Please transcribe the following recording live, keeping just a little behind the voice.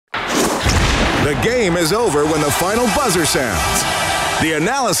The game is over when the final buzzer sounds. The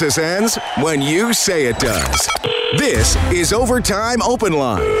analysis ends when you say it does. This is Overtime Open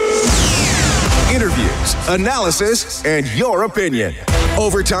Line. Interviews, analysis, and your opinion.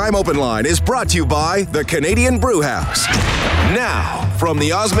 Overtime Open Line is brought to you by the Canadian Brew House. Now, from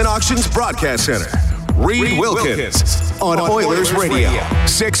the Osmond Auctions Broadcast Center, Reed Wilkins on Oilers Radio,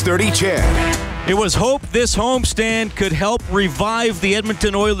 630 CHED. It was hoped this homestand could help revive the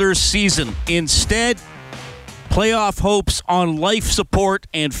Edmonton Oilers season. Instead, playoff hopes on life support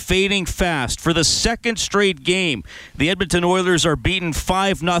and fading fast. For the second straight game, the Edmonton Oilers are beaten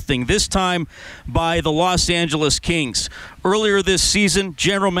 5-0, this time by the Los Angeles Kings. Earlier this season,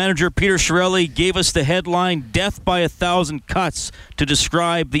 General Manager Peter Chiarelli gave us the headline, Death by 1,000 Cuts, to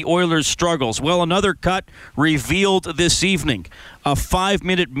describe the Oilers' struggles. Well, another cut revealed this evening. A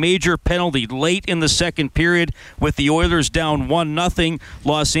 5-minute major penalty late in the second period with the Oilers down 1-0.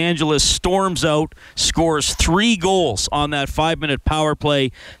 Los Angeles storms out, scores 3 goals on that 5-minute power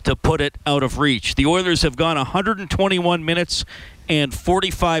play to put it out of reach. The Oilers have gone 121 minutes and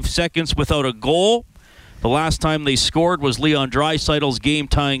 45 seconds without a goal. The last time they scored was Leon Draisaitl's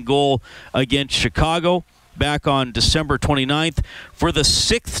game-tying goal against Chicago back on December 29th. For the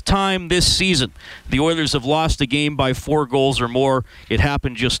 6th time this season, the Oilers have lost a game by 4 goals or more. It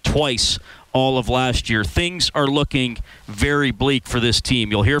happened just twice all of last year. Things are looking very bleak for this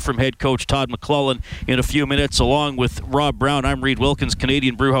team. You'll hear from head coach Todd McLellan in a few minutes, along with Rob Brown. I'm Reed Wilkins,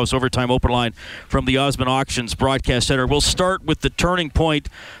 Canadian Brewhouse Overtime Open Line from the Osmond Auctions Broadcast Center. We'll start with the turning point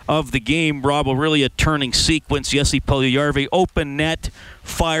of the game, Rob. Really a turning sequence. Jesse Puljujarvi, open net,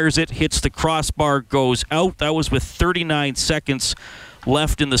 fires it, hits the crossbar, goes out. That was with 39 seconds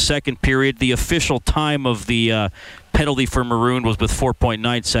left in the second period. The official time of the penalty for Maroon was with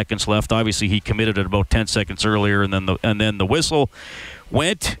 4.9 seconds left. Obviously, he committed it about 10 seconds earlier, and then the whistle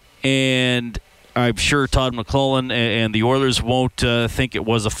went. And I'm sure Todd McLellan and the Oilers won't think it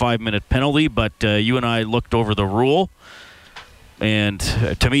was a 5-minute penalty, but you and I looked over the rule, and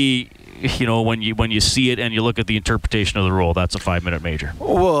to me, you know, when you see it and you look at the interpretation of the rule, that's a 5-minute major.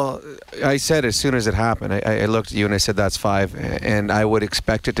 Well, I said as soon as it happened, I looked at you and I said that's 5, and I would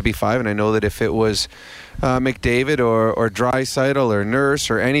expect it to be 5. And I know that if it was McDavid or Draisaitl or Nurse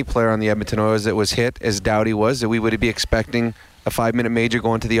or any player on the Edmonton Oilers that was hit as Doughty was, that we would be expecting a 5-minute major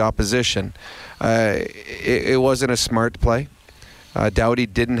going to the opposition. It wasn't a smart play. Doughty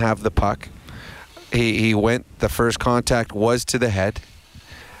didn't have the puck. He went. The first contact was to the head.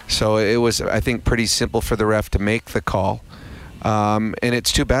 So it was, I think, pretty simple for the ref to make the call. And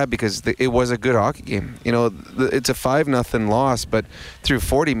it's too bad because it was a good hockey game. You know, it's a 5-0 loss, but through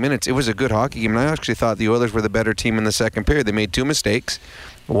 40 minutes, it was a good hockey game. And I actually thought the Oilers were the better team in the second period. They made 2 mistakes.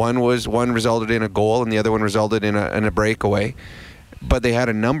 One resulted in a goal, and the other one resulted in a breakaway. But they had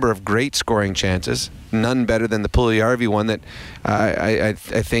a number of great scoring chances, none better than the Puljujarvi one that I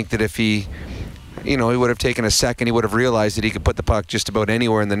think that if he would have taken a second, he would have realized that he could put the puck just about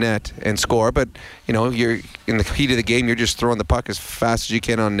anywhere in the net and score. But, you're in the heat of the game, you're just throwing the puck as fast as you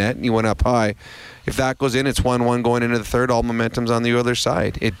can on net, and you went up high. If that goes in, it's 1-1 going into the third. All momentum's on the other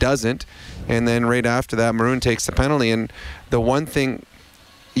side. It doesn't. And then right after that, Maroon takes the penalty. And the one thing,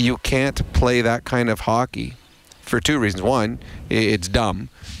 you can't play that kind of hockey for 2 reasons. 1, it's dumb.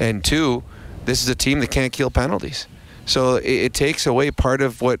 And 2, this is a team that can't kill penalties. So it takes away part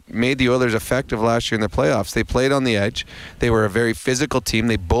of what made the Oilers effective last year in the playoffs. They played on the edge. They were a very physical team.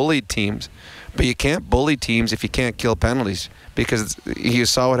 They bullied teams. But you can't bully teams if you can't kill penalties, because you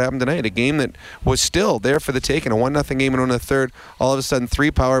saw what happened tonight. A game that was still there for the taking. A 1-0 game and on the third. All of a sudden,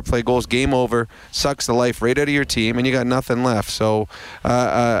 3 power play goals, game over, sucks the life right out of your team, and you got nothing left. So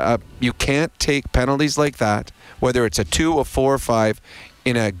you can't take penalties like that, whether it's a 2, a 4, or 5,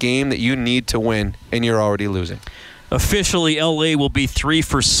 in a game that you need to win, and you're already losing. Officially, LA will be 3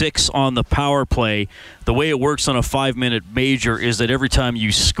 for 6 on the power play. The way it works on a 5-minute major is that every time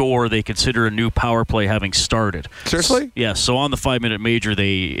you score, they consider a new power play having started. Seriously? Yes. So on the 5-minute major,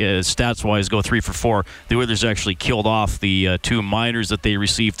 they stats-wise go 3 for 4. The Oilers actually killed off the 2 minors that they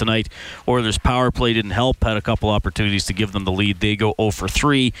received tonight. Oilers power play didn't help. Had a couple opportunities to give them the lead. They go 0 for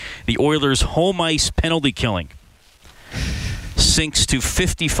 3. The Oilers home ice penalty killing sinks to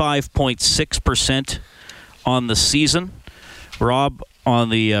 55.6% on the season. Rob, on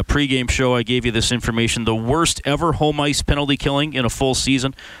the pregame show, I gave you this information. The worst ever home ice penalty killing in a full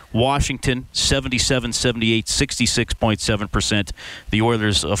season. Washington, 77-78, 66.7%. The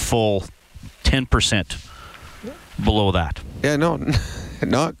Oilers a full 10% below that. Yeah, no,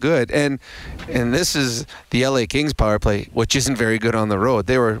 not good. And this is the LA Kings power play, which isn't very good on the road.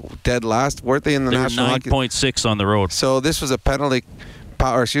 They were dead last, weren't they, in the National Hockey? They were 9.6 on the road. So this was a penalty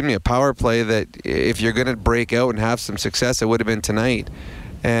power play that if you're going to break out and have some success, it would have been tonight.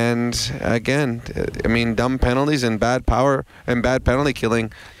 And again, I mean, dumb penalties and bad power and bad penalty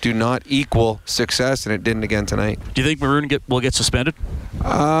killing do not equal success, and it didn't again tonight. Do you think Maroon will get suspended?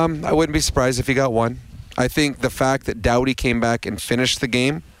 I wouldn't be surprised if he got one. I think the fact that Doughty came back and finished the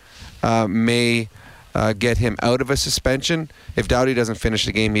game may get him out of a suspension. If Doughty doesn't finish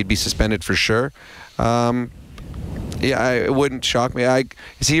the game, he'd be suspended for sure. It wouldn't shock me.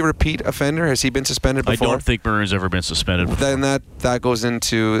 Is he a repeat offender? Has he been suspended before? I don't think Maroon's ever been suspended before. Then that goes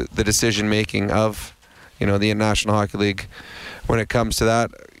into the decision making of, the National Hockey League. When it comes to that,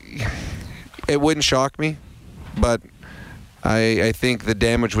 it wouldn't shock me, but I think the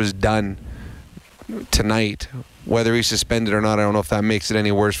damage was done tonight. Whether he's suspended or not, I don't know if that makes it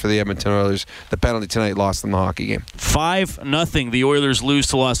any worse for the Edmonton Oilers. The penalty tonight lost them the hockey game. 5-0. The Oilers lose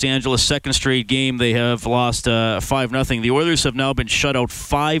to Los Angeles. Second straight game they have lost 5-0. The Oilers have now been shut out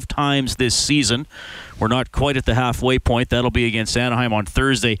 5 times this season. We're not quite at the halfway point. That'll be against Anaheim on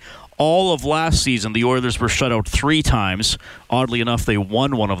Thursday. All of last season, the Oilers were shut out 3 times. Oddly enough, they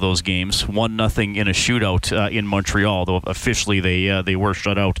won one of those games, 1-0 in a shootout in Montreal, though officially they were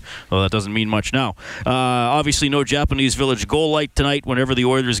shut out, though that doesn't mean much now. Obviously, no Japanese Village goal light tonight. Whenever the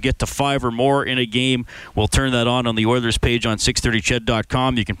Oilers get to 5 or more in a game, we'll turn that on the Oilers page on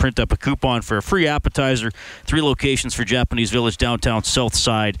 630ched.com. You can print up a coupon for a free appetizer. 3 locations for Japanese Village, downtown, south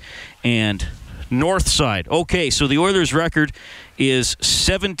side, and north side. Okay, so the Oilers' record is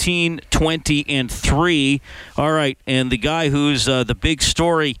 17-20-3. All right, and the guy who's the big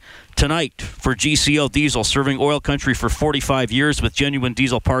story tonight for GCL Diesel, serving oil country for 45 years with genuine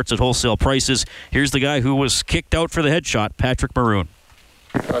diesel parts at wholesale prices. Here's the guy who was kicked out for the headshot, Patrick Maroon.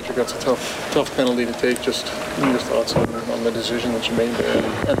 Patrick, that's a tough penalty to take. Just your thoughts on the decision that you made there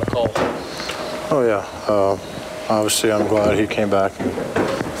and the call. Oh, yeah. Obviously, I'm glad he came back and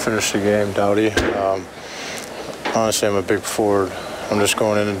finished the game, Doughty. Honestly, I'm a big forward. I'm just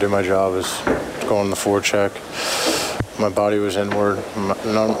going in and do my job, is going the forecheck. My body was inward.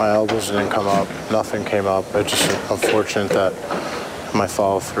 None of my elbows didn't come up. Nothing came up. It's just unfortunate that my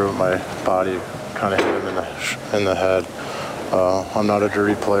follow through, my body kind of hit him in the head. I'm not a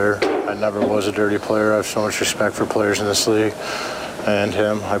dirty player. I never was a dirty player. I have so much respect for players in this league and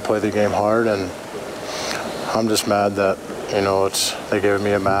him. I play the game hard, and I'm just mad that, they gave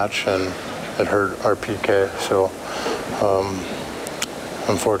me a match and it hurt our PK. So,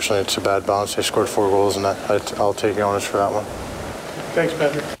 unfortunately, it's a bad bounce. They scored 4 goals, and I'll take honors for that one. Thanks,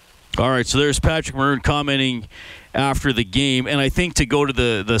 Patrick. All right, so there's Patrick Maroon commenting after the game. And I think to go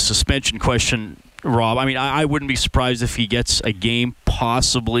to the suspension question, Rob, I mean, I wouldn't be surprised if he gets a game,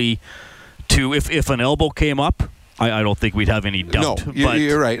 possibly 2. If an elbow came up, I don't think we'd have any doubt. No,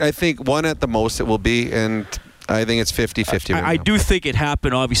 you're right. I think 1 at the most it will be, and I think it's 50-50. I do think it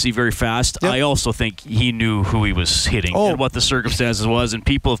happened, obviously, very fast. Yep. I also think he knew who he was hitting and what the circumstances was. And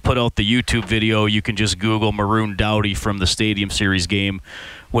people have put out the YouTube video. You can just Google Maroon Doughty from the Stadium Series game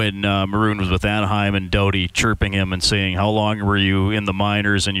when Maroon was with Anaheim and Doughty chirping him and saying, how long were you in the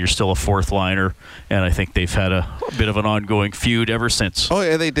minors and you're still a 4th liner? And I think they've had a bit of an ongoing feud ever since. Oh,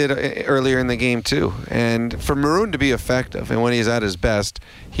 yeah, they did earlier in the game, too. And for Maroon to be effective, and when he's at his best,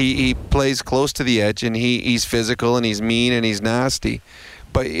 he plays close to the edge, and he's physical, and he's mean, and he's nasty.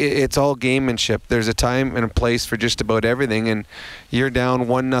 But it's all gamemanship. There's a time and a place for just about everything, and you're down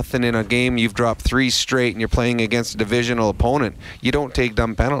 1-0 in a game. You've dropped 3 straight, and you're playing against a divisional opponent. You don't take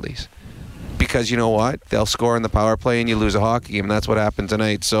dumb penalties, because you know what? They'll score in the power play, and you lose a hockey game. That's what happened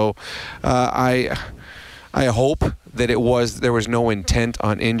tonight. So I hope that there was no intent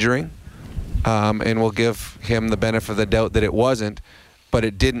on injuring, and we'll give him the benefit of the doubt that it wasn't, but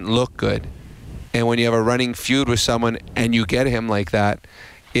it didn't look good. And when you have a running feud with someone and you get him like that,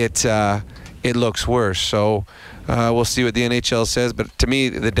 it looks worse. So we'll see what the NHL says. But to me,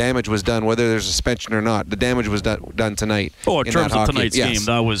 the damage was done, whether there's a suspension or not. The damage was done tonight. Oh, in terms of tonight's game,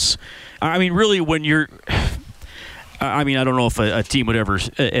 that was... I mean, really, when you're... I mean, I don't know if a team would ever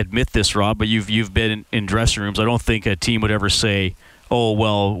admit this, Rob, but you've been in dressing rooms. I don't think a team would ever say, oh,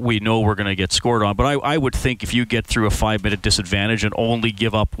 well, we know we're going to get scored on. But I would think if you get through a 5-minute disadvantage and only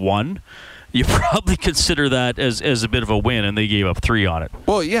give up 1... you probably consider that as a bit of a win, and they gave up 3 on it.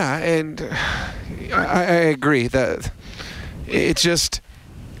 Well, yeah, and I agree that it's just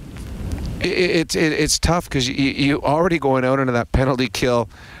it's tough because you already going out into that penalty kill,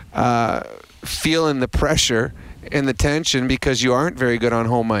 feeling the pressure, and the tension because you aren't very good on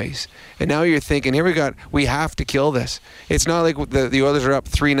home ice. And now you're thinking, we have to kill this. It's not like the Oilers are up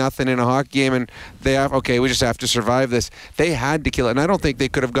 3-0 in a hockey game and we just have to survive this. They had to kill it. And I don't think they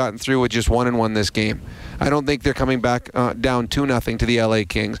could have gotten through with just 1-1 this game. I don't think they're coming back down 2-0 to the LA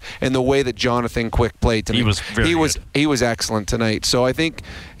Kings. And the way that Jonathan Quick played tonight, he was excellent tonight. So I think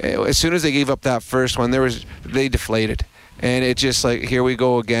as soon as they gave up that first one, they deflated. And it just here we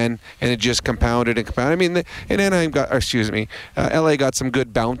go again, and it just compounded and compounded. I mean, and Anaheim LA got some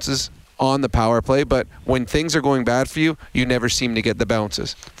good bounces on the power play, but when things are going bad for you, you never seem to get the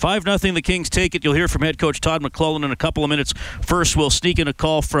bounces. 5-0, the Kings take it. You'll hear from head coach Todd McLellan in a couple of minutes. First, we'll sneak in a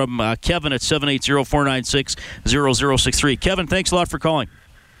call from Kevin at 780-496-0063. Kevin, thanks a lot for calling.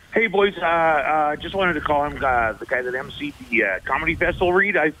 Hey, boys. Just wanted to call him the guy that emceed the Comedy Festival,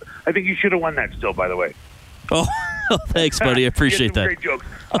 Reed. I think you should have won that still, by the way. Oh, thanks, buddy. I appreciate that. Great jokes.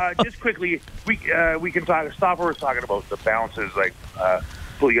 Just quickly, we can stop where we're talking about the balances, like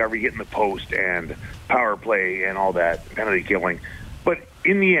Puljujarvi hitting the post and power play and all that, penalty killing. But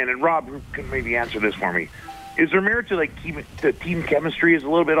in the end, and Rob can maybe answer this for me, is there merit to the team chemistry is a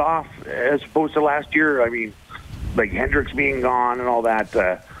little bit off as opposed to last year? I mean, like Hendricks being gone and all that.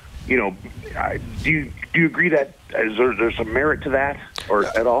 Do you agree that there's some merit to that or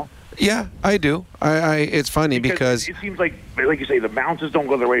at all? Yeah, I do. It's funny because it seems like you say, the bounces don't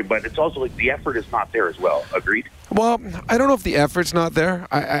go their way, but it's also like the effort is not there as well. Agreed? Well, I don't know if the effort's not there.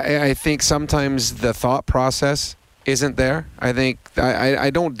 I think sometimes the thought process isn't there. I think I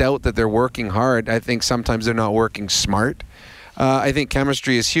don't doubt that they're working hard. I think sometimes they're not working smart. I think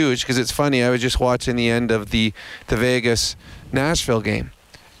chemistry is huge because it's funny. I was just watching the end of the Vegas-Nashville game.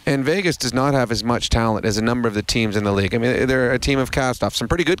 And Vegas does not have as much talent as a number of the teams in the league. I mean, they're a team of cast-offs, some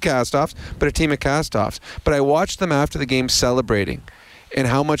pretty good cast-offs, but a team of cast-offs. But I watched them after the game celebrating and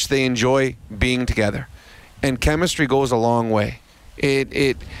how much they enjoy being together. And chemistry goes a long way.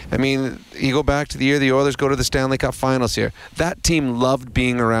 I mean, you go back to the year the Oilers go to the Stanley Cup Finals here. That team loved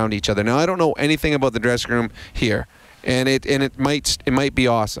being around each other. Now, I don't know anything about the dressing room here, and it might be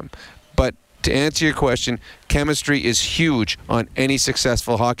awesome. But to answer your question, chemistry is huge on any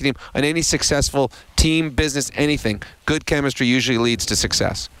successful hockey team, on any successful team, business, anything. Good chemistry usually leads to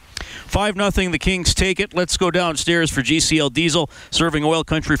success. 5-0, the Kings take it. Let's go downstairs for GCL Diesel, serving oil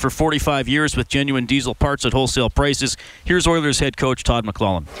country for 45 years with genuine diesel parts at wholesale prices. Here's Oilers head coach Todd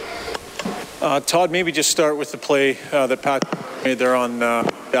McLellan. Todd, maybe just start with the play that Pat made there on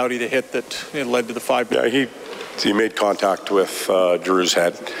Doughty, the hit that led to the 5. Yeah, he made contact with Drew's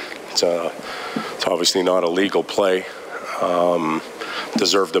head. It's obviously not a legal play.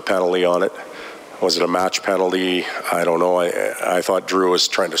 Deserved a penalty on it. Was it a match penalty? I don't know. I thought Drew was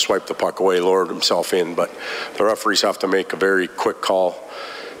trying to swipe the puck away, lowered himself in, but the referees have to make a very quick call.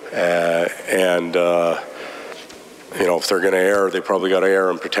 If they're going to err, they probably got to err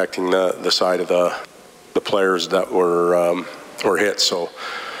in protecting the side of the players that were hit. So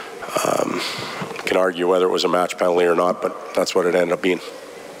you can argue whether it was a match penalty or not, but that's what it ended up being.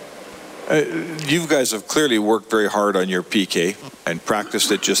 You guys have clearly worked very hard on your PK and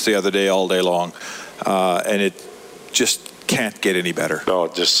practiced it just the other day all day long, and it just can't get any better. No,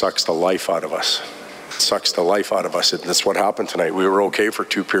 it just sucks the life out of us. It sucks the life out of us. That's what happened tonight. We were okay for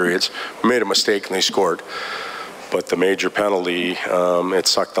 2 periods. We made a mistake and they scored. But the major penalty, it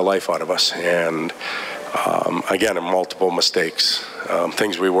sucked the life out of us. And again, multiple mistakes,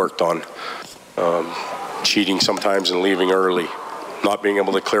 things we worked on. Cheating sometimes and leaving early. Not being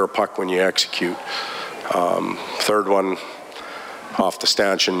able to clear a puck when you execute. Third one, off the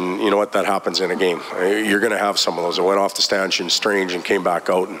stanchion. You know what? That happens in a game. You're going to have some of those. It went off the stanchion, strange, and came back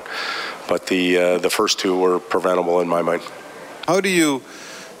out. But the first 2 were preventable in my mind. How do you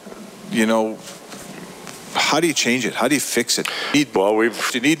change it? How do you fix it? We've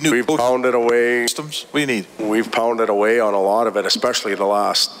pounded away. Systems? What do you need? We've pounded away on a lot of it, especially the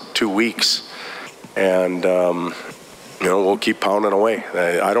last 2 weeks. And we'll keep pounding away.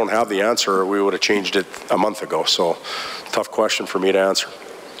 I don't have the answer, or we would have changed it a month ago. So, tough question for me to answer.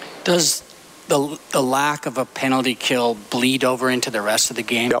 Does the lack of a penalty kill bleed over into the rest of the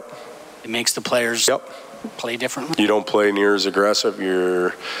game? Yep. It makes the players play differently? You don't play near as aggressive.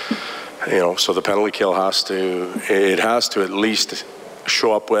 So the penalty kill has to at least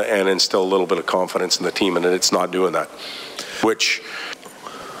show up and instill a little bit of confidence in the team, and it's not doing that. Which,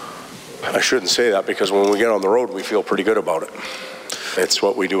 I shouldn't say that, because when we get on the road, we feel pretty good about it. It's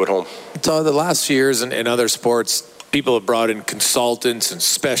what we do at home. So the last few years in other sports, people have brought in consultants and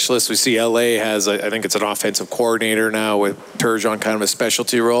specialists. We see LA has, I think it's an offensive coordinator now with Turgeon, kind of a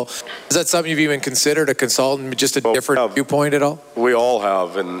specialty role. Is that something you've even considered, a consultant, just a different viewpoint at all? We all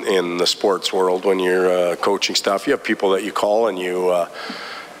have in the sports world. When you're coaching staff, you have people that you call, and you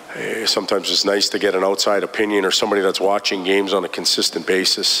sometimes it's nice to get an outside opinion or somebody that's watching games on a consistent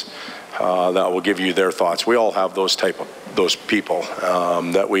basis that will give you their thoughts. We all have those people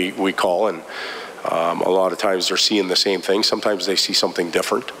that we call, and a lot of times they're seeing the same thing. Sometimes they see something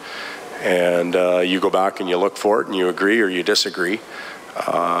different, and you go back and you look for it and you agree or you disagree.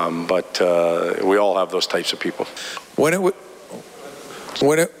 But we all have those types of people. When it was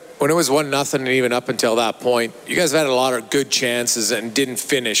 1-0, and even up until that point, you guys have had a lot of good chances and didn't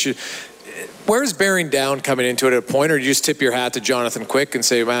finish. Where's bearing down coming into it at a point, or do you just tip your hat to Jonathan Quick and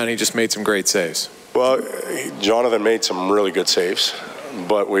say, man, he just made some great saves? Well, Jonathan made some really good saves,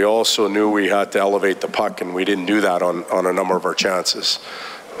 but we also knew we had to elevate the puck, and we didn't do that on a number of our chances.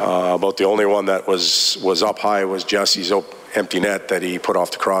 About the only one that was up high was Jesse's empty net that he put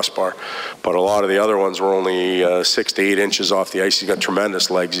off the crossbar. But a lot of the other ones were only 6 to 8 inches off the ice. He's got tremendous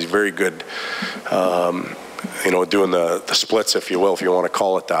legs. He's very good, doing the splits, if you will, if you want to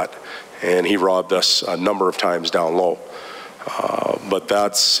call it that. And he robbed us a number of times down low. But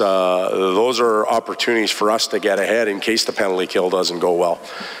those are opportunities for us to get ahead in case the penalty kill doesn't go well.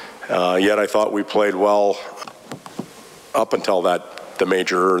 Yet I thought we played well up until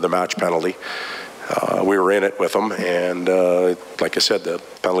the match penalty. We were in it with them, and like I said, the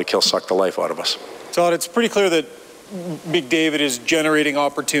penalty kill sucked the life out of us. Todd, it's pretty clear that McDavid is generating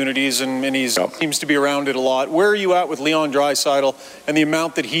opportunities, and he seems to be around it a lot. Where are you at with Leon Draisaitl and the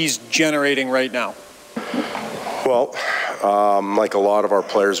amount that he's generating right now? Well, like a lot of our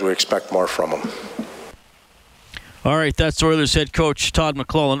players, we expect more from him. All right, that's Oilers head coach Todd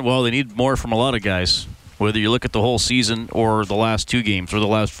McLellan. Well, they need more from a lot of guys, whether you look at the whole season or the last 2 games or the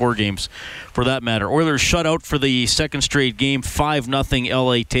last 4 games for that matter. Oilers shut out for the second straight game. 5-0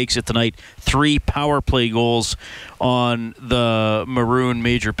 LA takes it tonight. 3 power play goals on the Maroon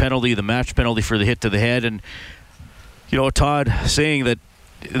major penalty, the match penalty for the hit to the head. And, Todd saying that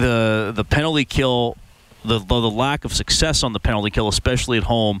the penalty kill, the lack of success on the penalty kill, especially at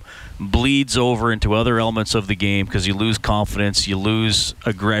home, bleeds over into other elements of the game because you lose confidence, you lose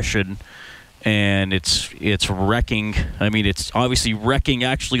aggression, and it's wrecking. I mean, it's obviously wrecking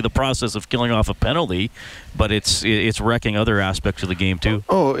actually the process of killing off a penalty, but it's wrecking other aspects of the game too.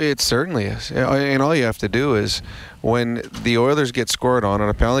 Oh, it certainly is. And all you have to do is, when the Oilers get scored on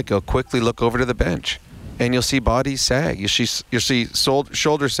a penalty kill, quickly look over to the bench, and you'll see bodies sag. You'll see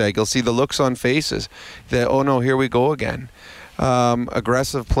shoulder sag. You'll see the looks on faces that, oh no, here we go again.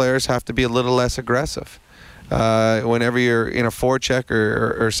 Aggressive players have to be a little less aggressive. Whenever you're in a forecheck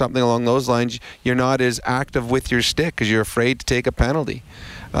or something along those lines, you're not as active with your stick because you're afraid to take a penalty.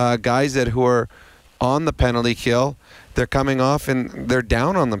 Guys who are on the penalty kill, they're coming off and they're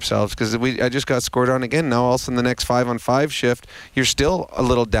down on themselves because I just got scored on again. Now all of a sudden the next 5-on-5 shift, you're still a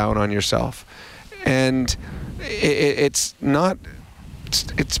little down on yourself. And it's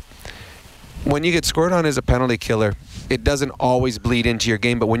when you get scored on as a penalty killer, it doesn't always bleed into your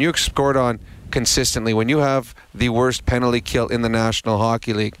game. But when you're scored on consistently, when you have the worst penalty kill in the National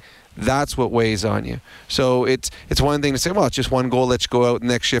Hockey League, that's what weighs on you. So it's one thing to say, well, it's just 1 goal, let's go out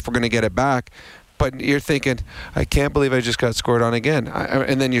next shift, we're going to get it back. But you're thinking, I can't believe I just got scored on again.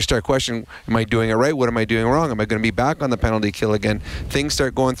 And then you start questioning, am I doing it right? What am I doing wrong? Am I going to be back on the penalty kill again? Things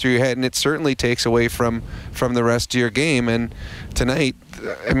start going through your head, and it certainly takes away from the rest of your game. And tonight,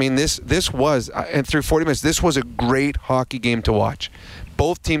 I mean, this was, and through 40 minutes, this was a great hockey game to watch.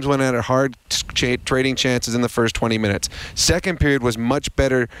 Both teams went at it hard, trading chances in the first 20 minutes. Second period was much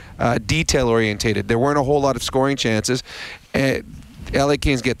better detail-orientated. There weren't a whole lot of scoring chances. LA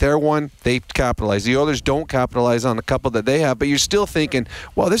Kings get their one, they capitalize. The Oilers don't capitalize on the couple that they have, but you're still thinking,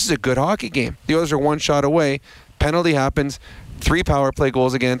 well, this is a good hockey game. The Oilers are 1 shot away. Penalty happens, 3 power play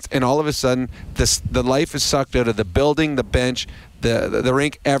goals against, and all of a sudden, the life is sucked out of the building, the bench, the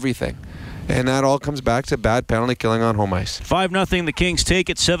rink, everything. And that all comes back to bad penalty killing on home ice. 5-0, the Kings take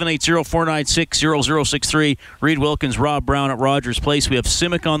it. 780-496-0063. Reed Wilkins, Rob Brown at Rogers Place. We have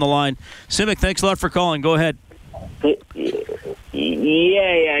Simic on the line. Simic, thanks a lot for calling. Go ahead.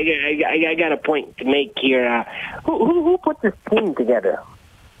 Yeah, I got a point to make here. Who put this team together?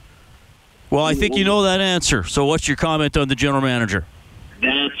 Well, I think you know that answer. So what's your comment on the general manager?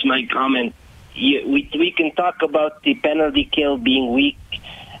 That's my comment. We can talk about the penalty kill being weak,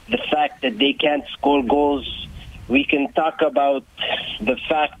 the fact that they can't score goals. We can talk about the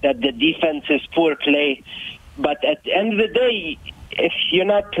fact that the defense is poor play. But at the end of the day, if you're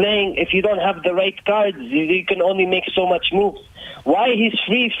not playing, if you don't have the right cards, you can only make so much moves. Why he's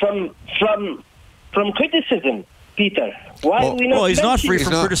free from criticism, Peter? Why are we not? Well, he's not free He's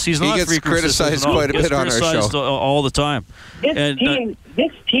from not- criticism. he gets criticized quite a bit on our show. All the time.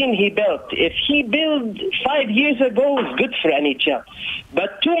 This team he built, if he built 5 years ago, is good for NHL.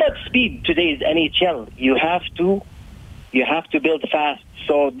 But too much speed today's NHL. You have to build fast.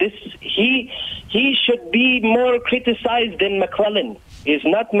 So he should be more criticized than McClellan. It's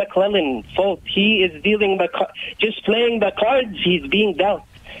not McClellan's fault. He is dealing just playing the cards he's being dealt.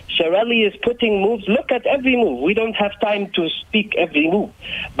 Chiarelli is putting moves. Look at every move. We don't have time to speak every move,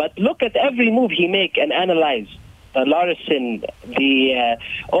 but look at every move he make and analyze. The Larson,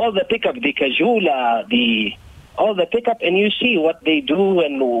 all the pickup, the Caggiula, all the pickup, and you see what they do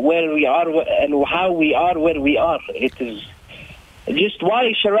and where we are and how we are where we are. It is just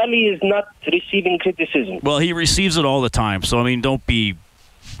why Chiarelli is not receiving criticism. Well, he receives it all the time. So, I mean, don't be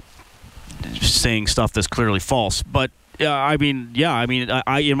saying stuff that's clearly false. But,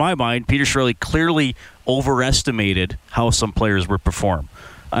 in my mind, Peter Chiarelli clearly overestimated how some players would perform.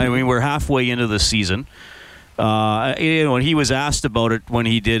 I mean, we're halfway into the season. And he was asked about it when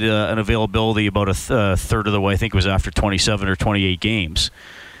he did an availability about a third of the way. I think it was after 27 or 28 games.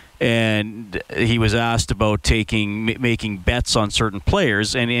 And he was asked about making bets on certain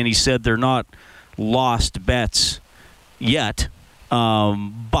players, and he said they're not lost bets yet.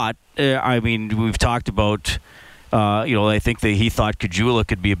 But we've talked about, I think that he thought Caggiula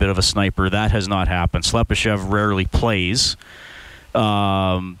could be a bit of a sniper. That has not happened. Slepyshev rarely plays.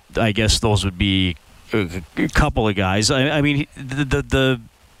 I guess those would be a couple of guys. The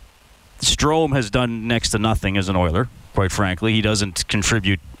Strome has done next to nothing as an Oiler. Quite frankly, he doesn't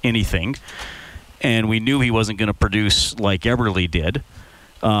contribute anything, and we knew he wasn't going to produce like Eberle did.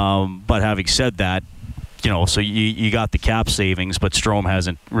 But having said that, so you got the cap savings, but Strome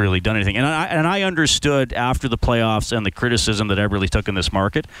hasn't really done anything. And I understood after the playoffs and the criticism that Eberle took in this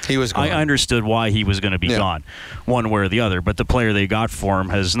market, he was gone. I understood why he was going to be gone, one way or the other. But the player they got for him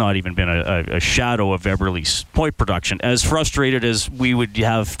has not even been a shadow of Eberle's point production. As frustrated as we would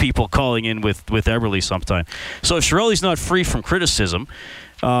have people calling in with Eberle sometime. So Chiarelli's not free from criticism.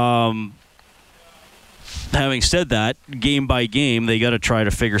 Having said that, game by game, they got to try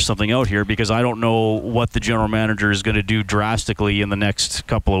to figure something out here because I don't know what the general manager is going to do drastically in the next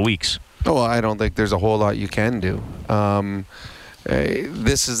couple of weeks. Oh, I don't think there's a whole lot you can do.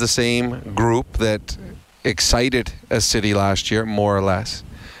 This is the same group that excited a city last year, more or less.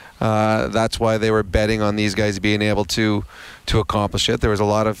 That's why they were betting on these guys being able to accomplish it. There was a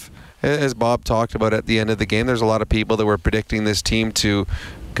lot of, as Bob talked about at the end of the game, there's a lot of people that were predicting this team to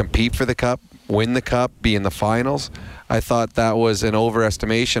compete for the Cup, win the Cup, be in the finals. I thought that was an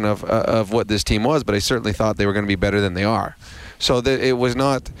overestimation of what this team was, but I certainly thought they were going to be better than they are. So it was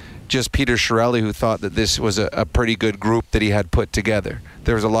not just Peter Chiarelli who thought that this was a pretty good group that he had put together.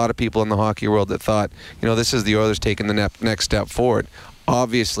 There was a lot of people in the hockey world that thought, this is the Oilers taking the next step forward.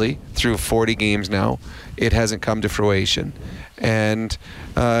 Obviously, through 40 games now, it hasn't come to fruition. And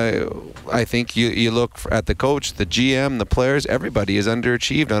I think you look at the coach, the GM, the players, everybody is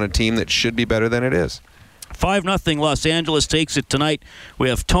underachieved on a team that should be better than it is. 5-0 Los Angeles takes it tonight. We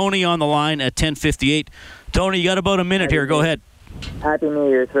have Tony on the line at 10:58. Tony, you got about a minute here. Go ahead. Happy New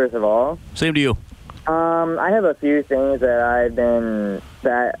Year's, first of all. Same to you. I have a few things that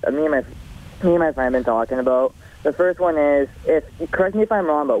me and my friend have been talking about. The first one is, correct me if I'm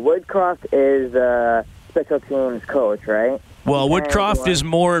wrong, but Woodcroft is the special teams coach, right? Well, Woodcroft is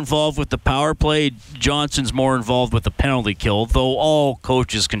more involved with the power play. Johnson's more involved with the penalty kill, though all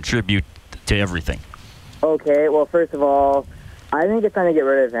coaches contribute to everything. Okay, well, first of all, I think it's time to get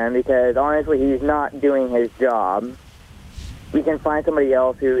rid of him because, honestly, he's not doing his job. We can find somebody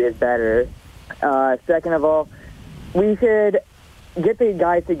else who is better. Second of all, we should get the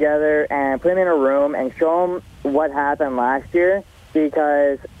guys together and put them in a room and show them what happened last year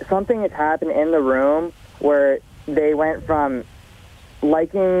because something has happened in the room where they went from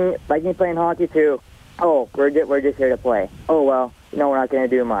liking playing hockey to, we're just here to play. Oh, well, we're not going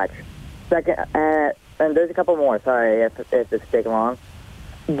to do much. Second, and there's a couple more. Sorry if it's taking long.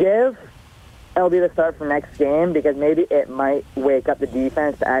 Give LB the start for next game because maybe it might wake up the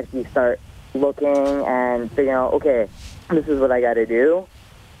defense to actually start looking and figuring out, okay, this is what I got to do.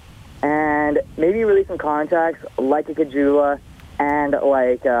 And maybe release some contracts like a Caggiula and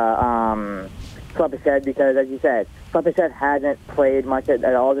like Slepyshev because, as you said, Slepyshev hasn't played much at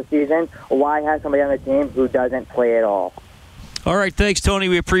all this season. Why have somebody on the team who doesn't play at all? All right, thanks, Tony.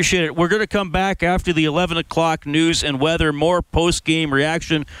 We appreciate it. We're going to come back after the 11 o'clock news and weather. More post-game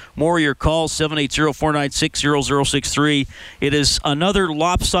reaction, more of your calls, 780-496-0063. It is another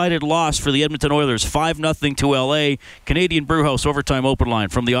lopsided loss for the Edmonton Oilers, 5-0 to L.A. Canadian Brewhouse Overtime Open Line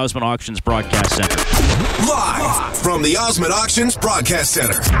from the Osmond Auctions Broadcast Center. Live from the Osmond Auctions Broadcast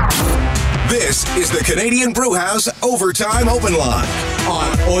Center. This is the Canadian Brewhouse Overtime Open Line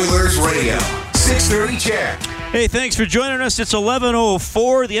on Oilers Radio. 630 CHED. Hey, thanks for joining us. It's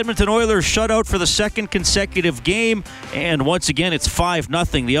 11:04. The Edmonton Oilers shut out for the second consecutive game. And once again, it's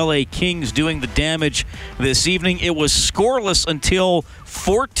 5-0. The LA Kings doing the damage this evening. It was scoreless until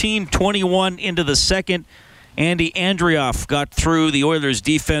 14:21 into the second. Andy Andrioff got through the Oilers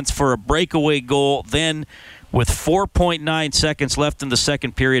defense for a breakaway goal. Then, with 4.9 seconds left in the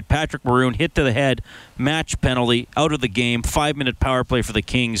second period, Patrick Maroon hit to the head, match penalty, out of the game. 5-minute power play for the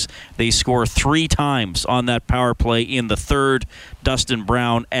Kings. They score 3 times on that power play in the third. Dustin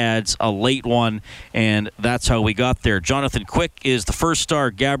Brown adds a late one, and that's how we got there. Jonathan Quick is the first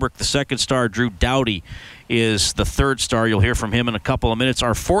star. Gaborik the second star. Drew Doughty is the third star. You'll hear from him in a couple of minutes.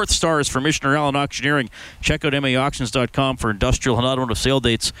 Our fourth star is for Missioner Allen Auctioneering. Check out MAauctions.com for industrial and automotive sale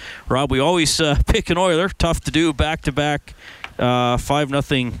dates. Rob, we always pick an Oiler. Tough to do. Back-to-back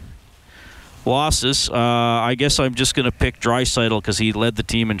 5-0 losses. I guess I'm just going to pick Draisaitl because he led the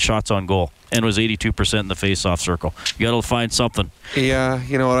team in shots on goal and was 82% in the face-off circle. You got to find something. Yeah,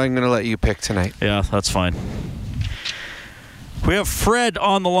 you know what? I'm going to let you pick tonight. Yeah, that's fine. We have Fred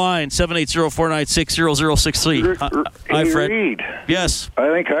on the line, 780-496-0063. Hi, Fred. Reed. Yes.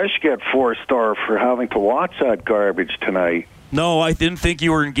 I think I should get 4-star for having to watch that garbage tonight. No, I didn't think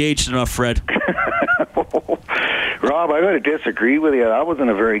you were engaged enough, Fred. Rob, I got to disagree with you. That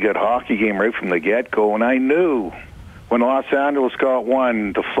wasn't a very good hockey game right from the get-go, and I knew when Los Angeles got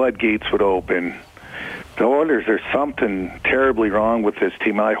one, the floodgates would open. The Oilers, there's something terribly wrong with this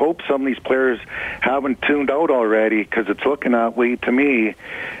team. I hope some of these players haven't tuned out already because it's looking that way to me.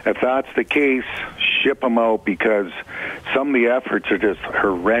 If that's the case, ship them out because some of the efforts are just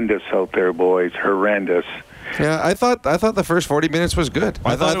horrendous out there, boys. Horrendous. Yeah, I thought the first 40 minutes was good.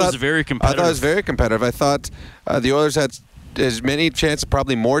 I thought it was very competitive. I thought it was very competitive. I thought the Oilers had as many chances,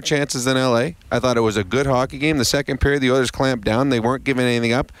 probably more chances than LA. I thought it was a good hockey game. The second period, the Oilers clamped down. They weren't giving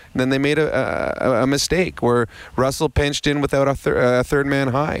anything up. And then they made a mistake where Russell pinched in without a third man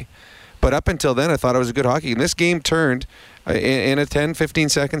high. But up until then, I thought it was a good hockey game. This game turned in a 10,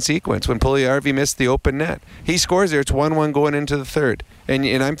 15-second sequence when Puljujarvi missed the open net. He scores there. It's 1-1 going into the third. And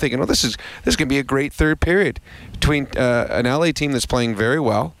I'm thinking, well, this can be a great third period between an LA team that's playing very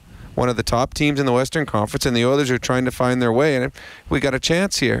well, one of the top teams in the Western Conference, and the Oilers are trying to find their way, and we got a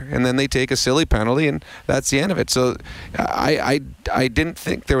chance here. And then they take a silly penalty, and that's the end of it. So I didn't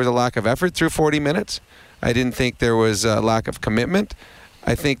think there was a lack of effort through 40 minutes. I didn't think there was a lack of commitment.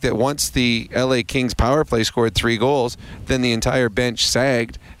 I think that once the LA Kings power play scored 3 goals, then the entire bench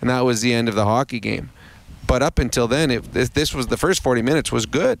sagged, and that was the end of the hockey game. But up until then, this was the first 40 minutes was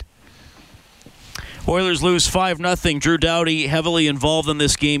good. Oilers lose 5-0. Drew Doughty heavily involved in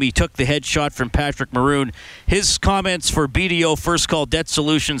this game. He took the headshot from Patrick Maroon. His comments for BDO, First Call Debt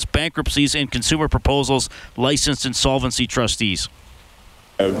Solutions, bankruptcies and consumer proposals, licensed insolvency trustees.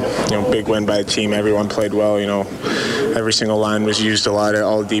 Big win by the team. Everyone played well. Every single line was used a lot.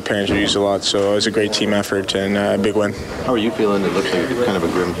 All the deep pairs were used a lot. So it was a great team effort and a big win. How are you feeling? It looks like kind of a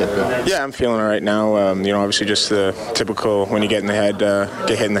grim hit there. Yeah, I'm feeling it right now. Obviously just the typical when you get in the head,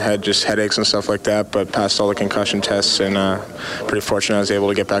 get hit in the head, just headaches and stuff like that. But passed all the concussion tests and pretty fortunate I was able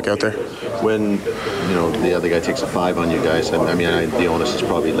to get back out there. When the other guy takes a 5 on you guys, the onus is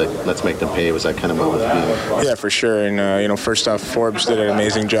probably like, let's make them pay. Was that kind of what was being? Yeah, for sure. And first off, Forbes did an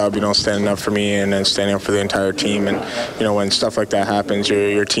amazing job, standing up for me and then standing up for the entire team. And when stuff like that happens,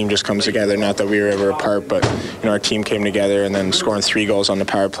 your team just comes together. Not that we were ever apart, but our team came together, and then scoring 3 goals on the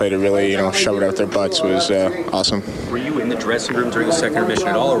power play to really shove it out their butts was awesome. Were you in the dressing room during the second intermission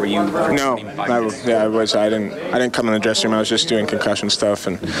at all, or were you? No, I was. I didn't come in the dressing room. I was just doing concussion stuff,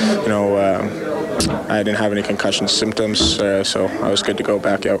 and I didn't have any concussion symptoms, so I was good to go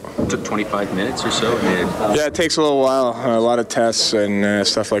back out. It took 25 minutes or so. Yeah, it takes a little while. A lot of tests and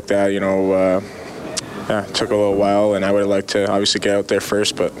stuff like that. Yeah, it took a little while, and I would have liked to obviously get out there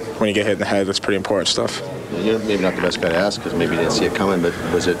first, but when you get hit in the head, that's pretty important stuff. You're maybe not the best guy to ask because maybe you didn't see it coming, but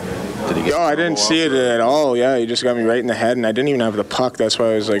did he get? No, I didn't see it at all. Yeah, he just got me right in the head, and I didn't even have the puck. That's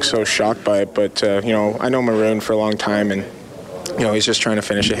why I was so shocked by it. But I know Maroon for a long time, and he's just trying to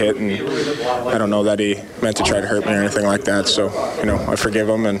finish a hit, and I don't know that he meant to try to hurt me or anything like that. So I forgive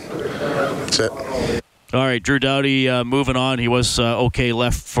him, and that's it. All right, Drew Doughty moving on. He was okay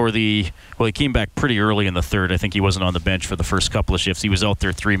left for he came back pretty early in the third. I think he wasn't on the bench for the first couple of shifts. He was out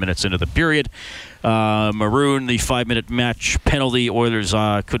there 3 minutes into the period. Maroon, the 5-minute match penalty. Oilers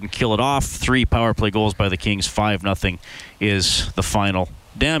couldn't kill it off. 3 power play goals by the Kings. 5-0 is the final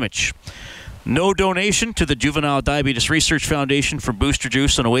damage. No donation to the Juvenile Diabetes Research Foundation for Booster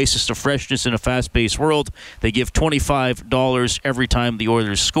Juice, an oasis of freshness in a fast-paced world. They give $25 every time the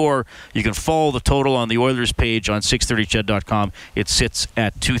Oilers score. You can follow the total on the Oilers page on 630ched.com. It sits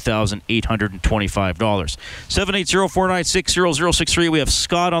at $2,825. 780-496-0063. We have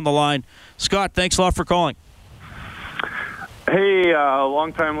Scott on the line. Scott, thanks a lot for calling. Hey,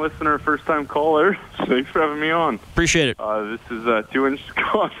 long-time listener, first-time caller. Thanks for having me on. Appreciate it. This is 2-inch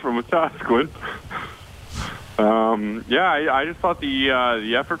Scott from Wetaskiwin. I just thought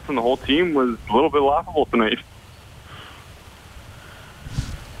the effort from the whole team was a little bit laughable tonight.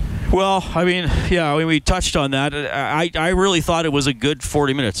 Well, we touched on that. I really thought it was a good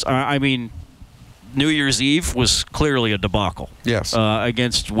 40 minutes. New Year's Eve was clearly a debacle. Yes.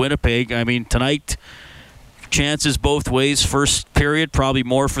 Against Winnipeg. Tonight, chances both ways. First period, probably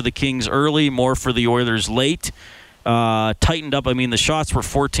more for the Kings early, more for the Oilers late. Tightened up. The shots were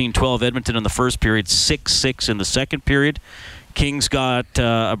 14-12 Edmonton in the first period, 6-6 in the second period. Kings got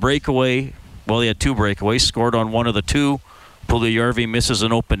a breakaway. Well, they had 2 breakaways, scored on one of the 2. Puljujarvi misses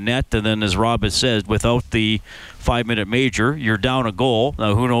an open net, and then, as Rob has said, without the 5-minute major, you're down a goal.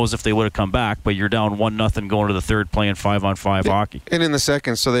 Now, who knows if they would have come back, but you're down 1-0 going to the third, playing 5-on-5 hockey. And in the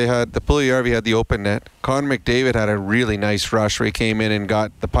second, so they had the Puljujarvi had the open net. Connor McDavid had a really nice rush where he came in and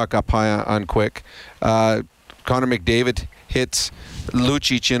got the puck up high on quick. Connor McDavid hits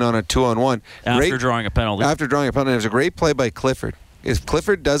Lucic in on a 2-on-1. After drawing a penalty. It was a great play by Clifford. If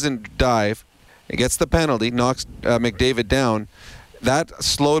Clifford doesn't dive, it gets the penalty, knocks McDavid down. That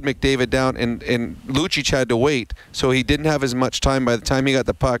slowed McDavid down, and Lucic had to wait, so he didn't have as much time. By the time he got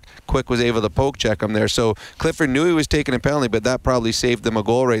the puck, Quick was able to poke check him there. So Clifford knew he was taking a penalty, but that probably saved them a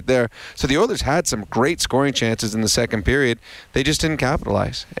goal right there. So the Oilers had some great scoring chances in the second period. They just didn't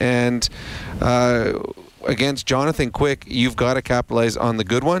capitalize. And against Jonathan Quick, you've got to capitalize on the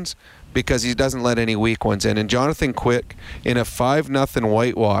good ones, because he doesn't let any weak ones in. And Jonathan Quick, in a 5-0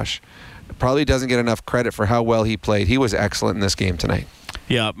 whitewash, probably doesn't get enough credit for how well he played. He was excellent in this game tonight.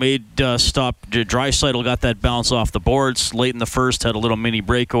 Yeah, made stop. Draisaitl got that bounce off the boards late in the first, had a little mini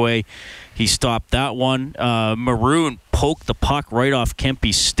breakaway. He stopped that one. Maroon poked the puck right off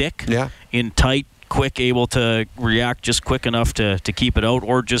Kempy's stick in tight. Quick, able to react just quick enough to keep it out,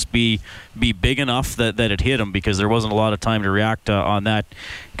 or just be big enough that it hit him, because there wasn't a lot of time to react on that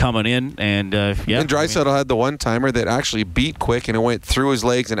coming in. And Draisaitl had the one-timer that actually beat Quick, and it went through his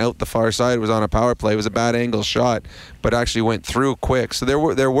legs and out the far side. It was on a power play. It was a bad angle shot, but actually went through Quick. So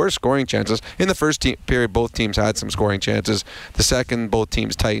there were scoring chances. In the first period, both teams had some scoring chances. The second, both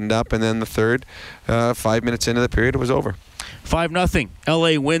teams tightened up, and then the third, 5 minutes into the period, it was over. 5-0.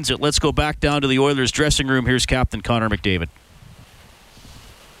 LA wins it. Let's go back down to the Oilers dressing room. Here's Captain Connor McDavid.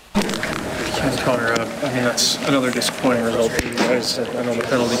 Connor, that's another disappointing result for you guys. I know the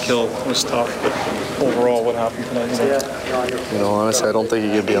penalty kill was tough, but overall, what happened tonight? Honestly, I don't think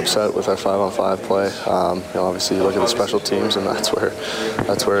you could be upset with our 5-on-5 play. Obviously, you look at the special teams, and that's where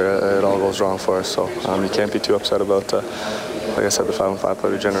it all goes wrong for us. So you can't be too upset about, like I said, the 5-on-5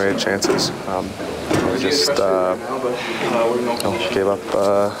 play. We generated chances. We just gave up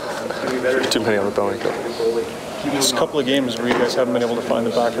too many on the penalty kill. There's a couple of games where you guys haven't been able to find the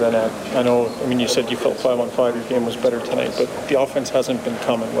back of the net. I know, you said you felt 5-on-5, your game was better tonight, but the offense hasn't been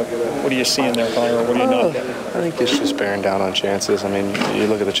coming. What are you seeing there, Connor, or what are you not getting? I think it's just bearing down on chances. You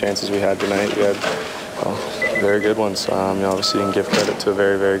look at the chances we had tonight, we had very good ones. Obviously you can give credit to a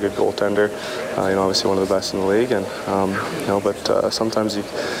very, very good goaltender. Obviously one of the best in the league, and but sometimes you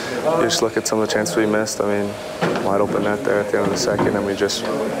just look at some of the chances we missed. Wide open net there at the end of the second, and we just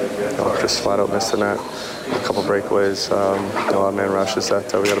flat out missed the net. A couple breakaways, a lot of man rushes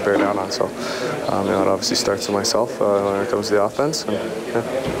that we got to bear down on. So, it obviously starts with myself when it comes to the offense. And,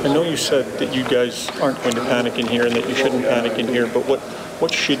 I know you said that you guys aren't going to panic in here and that you shouldn't panic in here, but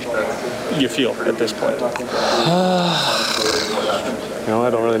what should you feel at this point? I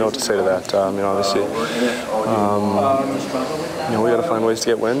don't really know what to say to that. Obviously, we got to find ways to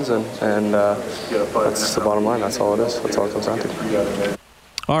get wins, and that's the bottom line. That's all it is. That's all it comes down to.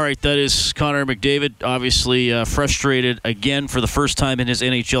 All right, that is Connor McDavid, obviously frustrated again for the first time in his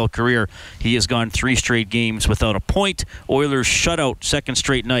NHL career. He has gone 3 straight games without a point. Oilers shutout second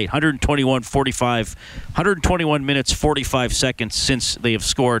straight night, 121 minutes, 45 seconds since they have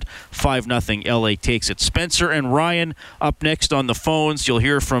scored 5-0. LA takes it. Spencer and Ryan up next on the phones. You'll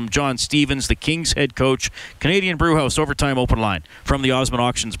hear from John Stevens, the Kings head coach. Canadian Brewhouse Overtime Open Line from the Osmond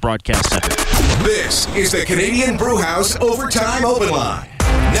Auctions Broadcast Center. This is the Canadian Brewhouse Overtime Open Line.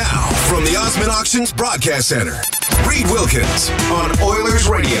 Now, from the Osmond Auctions Broadcast Center, Reed Wilkins on Oilers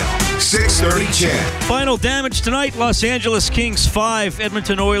Radio, 630 CHED. Final damage tonight, Los Angeles Kings 5,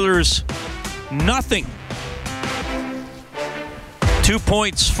 Edmonton Oilers nothing. 2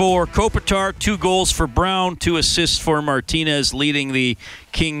 points for Kopitar, 2 goals for Brown, 2 assists for Martinez, leading the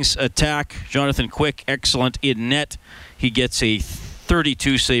Kings attack. Jonathan Quick, excellent in net. He gets a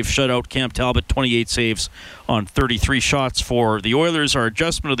 32-save shutout. Cam Talbot, 28 saves on 33 shots for the Oilers. Our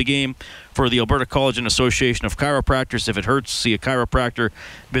adjustment of the game for the Alberta College and Association of Chiropractors. If it hurts, see a chiropractor.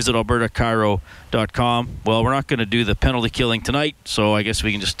 Visit albertachiro.com. Well, we're not going to do the penalty killing tonight, so I guess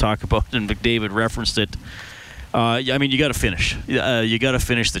we can just talk about it. And McDavid referenced it. I mean, you got to finish. You got to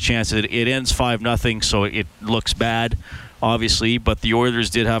finish the chances. It ends 5-0, so it looks bad, obviously, but the Oilers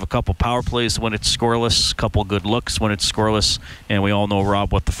did have a couple power plays when it's scoreless, a couple good looks when it's scoreless, and we all know,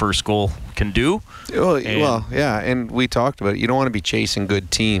 Rob, what the first goal can do. Well, yeah, and we talked about it. You don't want to be chasing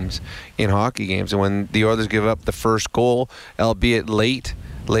good teams in hockey games, and when the Oilers give up the first goal, albeit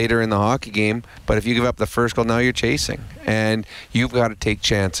later in the hockey game, but if you give up the first goal, now you're chasing, and you've got to take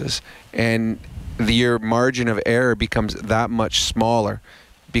chances, and your margin of error becomes that much smaller.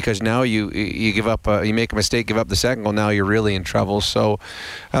 Because now you give up, you make a mistake, give up the second goal. Now you're really in trouble. So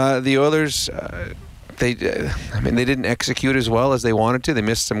the Oilers, they didn't execute as well as they wanted to. They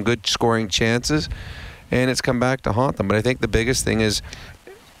missed some good scoring chances, and it's come back to haunt them. But I think the biggest thing is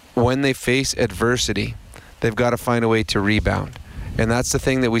when they face adversity, they've got to find a way to rebound, and that's the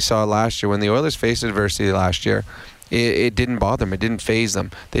thing that we saw last year when the Oilers faced adversity last year. It didn't bother them. It didn't faze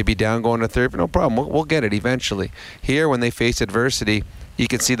them. They'd be down going to third, but no problem. We'll get it eventually. Here, when they face adversity, you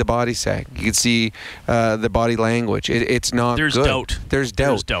can see the body sag. You can see the body language. It's not There's good. Doubt. There's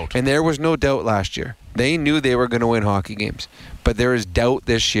doubt. And there was no doubt last year. They knew they were going to win hockey games. But there is doubt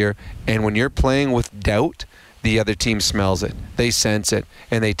this year. And when you're playing with doubt, the other team smells it. They sense it,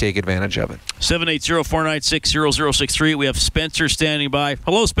 and they take advantage of it. 780-496-0063. We have Spencer standing by.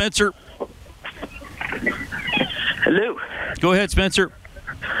 Hello, Spencer. Hello. Go ahead, Spencer.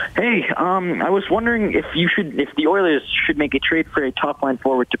 Hey, I was wondering if the Oilers should make a trade for a top-line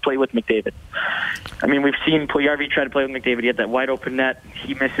forward to play with McDavid. I mean, we've seen Puljujarvi try to play with McDavid. He had that wide-open net.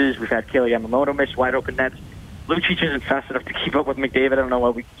 He misses. We've had Kailer Yamamoto miss wide-open nets. Lucic isn't fast enough to keep up with McDavid. I don't know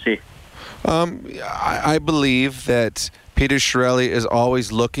what we can see. I believe that Peter Chiarelli is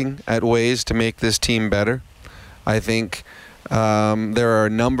always looking at ways to make this team better. I think there are a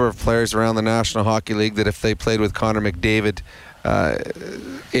number of players around the National Hockey League that if they played with Connor McDavid,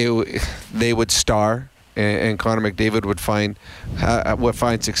 they would star, and Connor McDavid would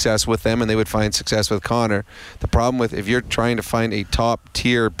find success with them, and they would find success with Connor. The problem with if you're trying to find a top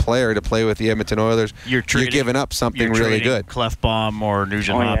tier player to play with the Edmonton Oilers, you're giving up something really good. Clefbaum or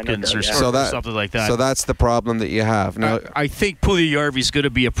Nugent Hopkins or something like that. So that's the problem that you have. Now, I think Puljujarvi's going to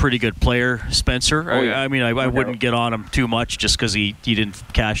be a pretty good player, Spencer. I mean, I wouldn't get on him too much just because he didn't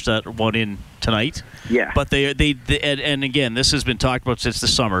cash that one in tonight. Yeah. But they and again, this has been talked about since the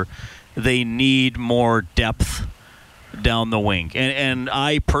summer. They need more depth down the wing. And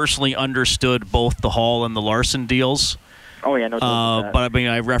I personally understood both the Hall and the Larson deals. Oh, yeah, no doubt. But I mean,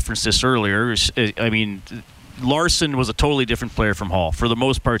 I referenced this earlier. I mean, Larson was a totally different player from Hall. For the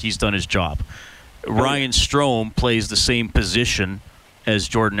most part, he's done his job. Ryan Strome plays the same position as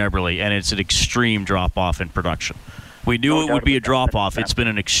Jordan Eberle, and it's an extreme drop-off in production. We knew it would be a drop-off. It's been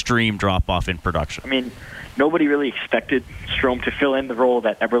an extreme drop-off in production. I mean, nobody really expected Strome to fill in the role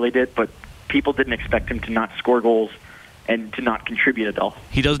that Eberle did, but people didn't expect him to not score goals and to not contribute at all.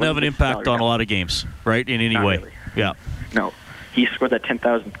 He doesn't have an impact on a lot of games, right, in any way. Really. Yeah. No. He scored that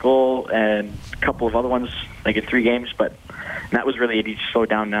 10,000th goal and a couple of other ones, like in 3 games, but that was really it. He's slowed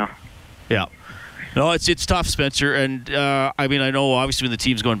down now. Yeah. No, it's tough, Spencer. And, I mean, I know obviously when the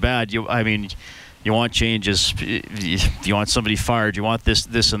team's going bad, you want changes. You want somebody fired. You want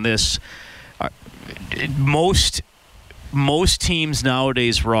this, and this. Most teams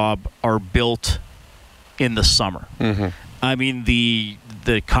nowadays, Rob, are built in the summer. Mm-hmm. I mean, the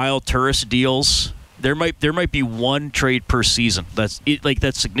Kyle Turris deals There might be one trade per season that's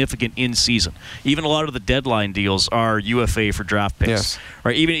significant in season. Even a lot of the deadline deals are UFA for draft picks. Yes.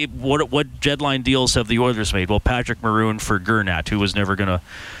 Right. Even what deadline deals have the Oilers made? Well, Patrick Maroon for Gernat, who was never gonna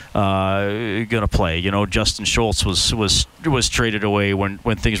play. You know, Justin Schultz was traded away when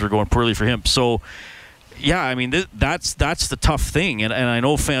things were going poorly for him. So. Yeah, I mean that's the tough thing, and I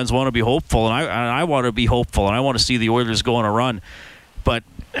know fans want to be hopeful, and I want to be hopeful, and I want to see the Oilers go on a run, but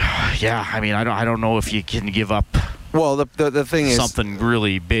yeah, I mean I don't know if you can give up. Well, the thing is something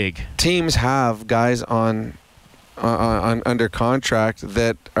really big. Teams have guys on under contract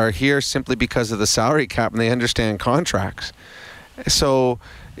that are here simply because of the salary cap, and they understand contracts. So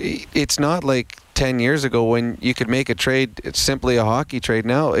it's not like 10 years ago when you could make a trade. It's simply a hockey trade.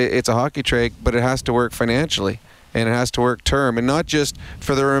 Now it's a hockey trade, but it has to work financially, and it has to work term, and not just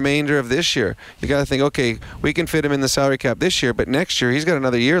for the remainder of this year. You got to think, okay, we can fit him in the salary cap this year, but next year he's got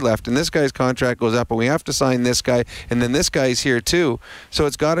another year left, and this guy's contract goes up, and we have to sign this guy, and then this guy's here too. So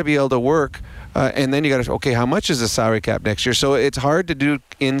it's got to be able to work, and then you got to, okay, how much is the salary cap next year? So it's hard to do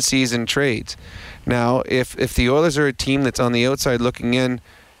in-season trades. Now, if the Oilers are a team that's on the outside looking in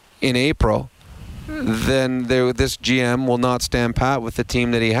April, then this GM will not stand pat with the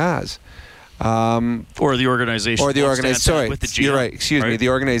team that he has. Or the organization. Or the organization. Sorry, with the GM, you're right. Excuse me. The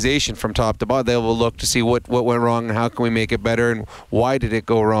organization from top to bottom, they will look to see what went wrong and how can we make it better and why did it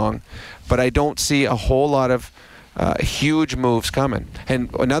go wrong. But I don't see a whole lot of huge moves coming.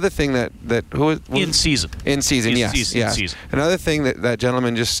 And another thing that in season. Yes. Another thing that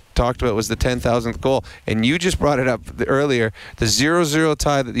gentleman just talked about was the 10,000th goal. And you just brought it up earlier. The 0-0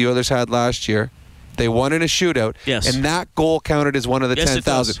 tie that the Oilers had last year. They won in a shootout, and that goal counted as one of the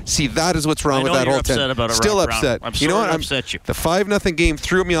 10,000. See, that is what's wrong with that whole 10. Still upset. I'm you know what? Upset you. The 5-0 game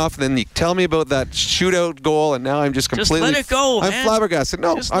threw me off, and then you tell me about that shootout goal, and now I'm just completely. Just let it go, I'm man. flabbergasted.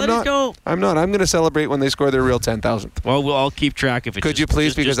 No, just I'm let not. It go. I'm not. I'm going to celebrate when they score their real 10,000th. Well, I'll keep track of it. Could you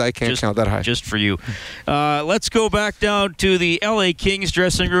please, because I can't count that high. Just for you. Let's go back down to the LA Kings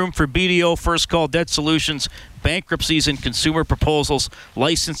dressing room for BDO First Call Debt Solutions. Bankruptcies and consumer proposals,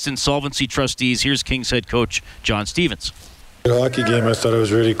 licensed insolvency trustees. Here's Kings head coach John Stevens. The hockey game, I thought it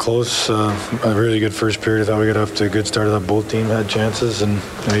was really close. A really good first period. I thought we got off to a good start. I thought both teams had chances, and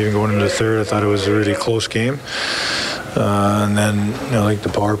even going into the third, I thought it was a really close game. And then, I think the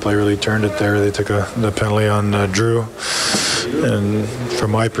power play really turned it there. They took the penalty on Drew. And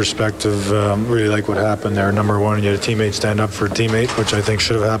from my perspective, really like what happened there. Number one, you had a teammate stand up for a teammate, which I think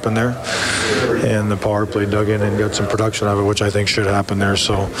should have happened there. And the power play dug in and got some production of it, which I think should happen there.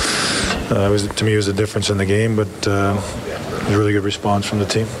 So to me, it was a difference in the game, but it was a really good response from the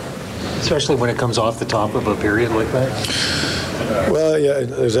team. Especially when it comes off the top of a period like that? Well, yeah, it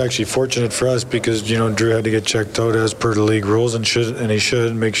was actually fortunate for us because, Drew had to get checked out as per the league rules and he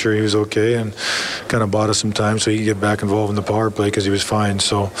should make sure he was okay, and kind of bought us some time so he could get back involved in the power play because he was fine.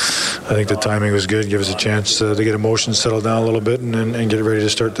 So I think the timing was good, give us a chance to get emotions settled down a little bit and get ready to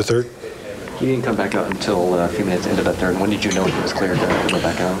start the third. He didn't come back out until a few minutes into that third. When did you know he was cleared to go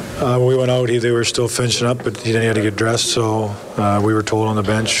back out? When we went out, they were still finishing up, but he had to get dressed, so we were told on the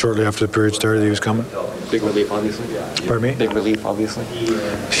bench shortly after the period started he was coming. Big relief, obviously. Pardon me? Big relief, obviously.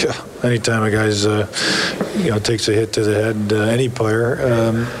 Yeah. Anytime a guy's takes a hit to the head, any player,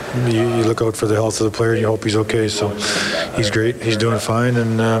 you look out for the health of the player and you hope he's okay. So he's great. He's doing fine,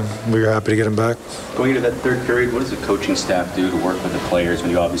 and we were happy to get him back. Going into that third period, what does the coaching staff do to work with the players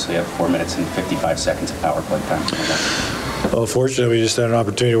when you obviously have 4 minutes and 55 seconds of power play time? Well, fortunately, we just had an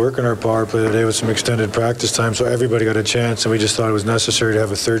opportunity to work on our power play today with some extended practice time, so everybody got a chance, and we just thought it was necessary to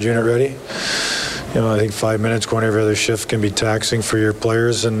have a third unit ready. I think 5 minutes going every other shift can be taxing for your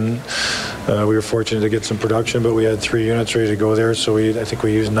players, and we were fortunate to get some production, but we had 3 units ready to go there, so I think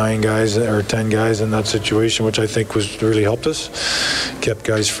we used 9 guys or 10 guys in that situation, which I think really helped us. Kept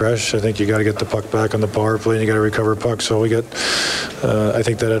guys fresh. I think you got to get the puck back on the power play, and you got to recover pucks. So I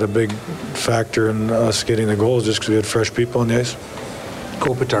think that had a big factor in us getting the goals, just because we had fresh people on the ice.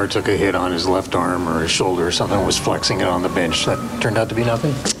 Kopitar took a hit on his left arm or his shoulder or something, was flexing it on the bench. That turned out to be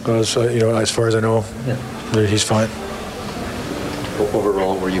nothing? So, as far as I know, he's fine.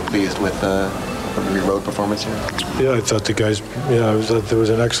 Overall, were you pleased with the road performance here? Yeah, I thought the guys, there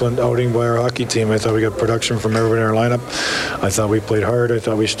was an excellent outing by our hockey team. I thought we got production from everybody in our lineup. I thought we played hard. I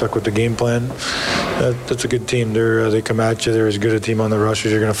thought we stuck with the game plan. That's a good team. They come at you. They're as good a team on the rush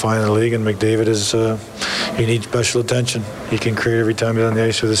as you're going to find in the league, and McDavid he needs special attention. He can create every time he's on the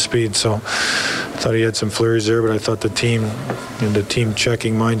ice with his speed. So I thought he had some flurries there, but I thought the team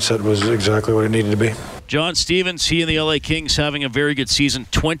checking mindset was exactly what it needed to be. John Stevens, he and the LA Kings having a very good season,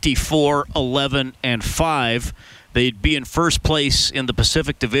 24-11-5. They'd be in first place in the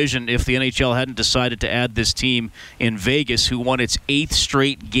Pacific Division if the NHL hadn't decided to add this team in Vegas, who won its 8th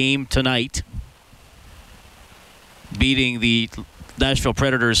straight game tonight, beating the Nashville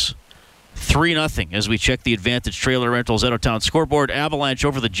Predators 3-0 as we check the Advantage Trailer Rentals Out-of-Town scoreboard. Avalanche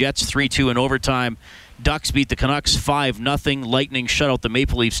over the Jets 3-2 in overtime. Ducks beat the Canucks 5-0. Lightning shut out the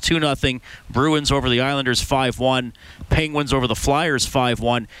Maple Leafs 2-0. Bruins over the Islanders 5-1. Penguins over the Flyers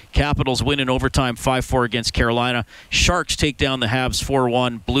 5-1. Capitals win in overtime 5-4 against Carolina. Sharks take down the Habs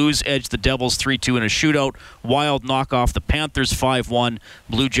 4-1. Blues edge the Devils 3-2 in a shootout. Wild knock off the Panthers 5-1.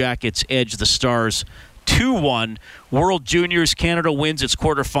 Blue Jackets edge the Stars 2-1. World Juniors, Canada wins its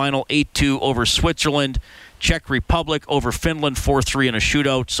quarterfinal 8-2 over Switzerland. Czech Republic over Finland 4-3 in a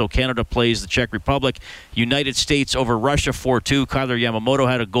shootout, so Canada plays the Czech Republic. United States over Russia 4-2. Kyler Yamamoto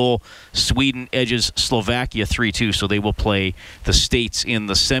had a goal. Sweden edges Slovakia 3-2, so they will play the States in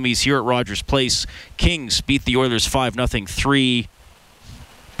the semis. Here at Rogers Place, Kings beat the Oilers 5-0. 3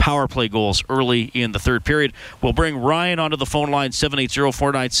 power play goals early in the third period. We'll bring Ryan onto the phone line,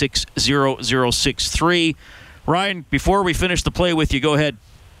 780-496-0063. Ryan, before we finish the play with you, go ahead.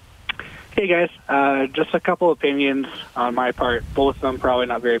 Hey, guys. Just a couple opinions on my part. Both of them probably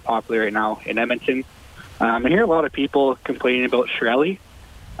not very popular right now in Edmonton. I hear a lot of people complaining about Chiarelli.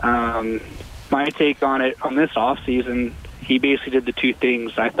 My take on it, on this offseason, he basically did the two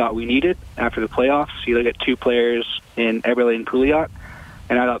things I thought we needed after the playoffs. You look at two players in Eberle and Pouliot,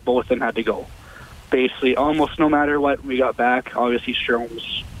 and I thought both of them had to go. Basically, almost no matter what we got back, obviously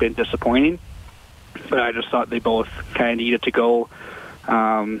Strome's been disappointing, but I just thought they both kind of needed to go.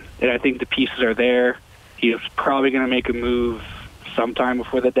 And I think the pieces are there. He was probably going to make a move sometime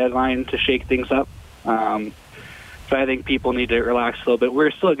before the deadline to shake things up. But I think people need to relax a little bit.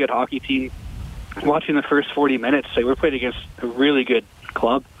 We're still a good hockey team. Watching the first 40 minutes, we're playing against a really good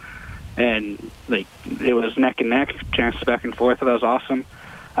club. And it was neck and neck, chances back and forth. That was awesome.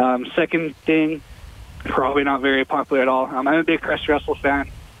 Second thing, probably not very popular at all. I'm a big Chris Russell fan.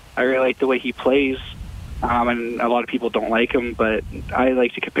 I really like the way he plays. And a lot of people don't like him, but I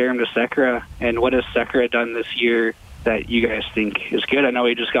like to compare him to Sekera. And what has Sekera done this year that you guys think is good? I know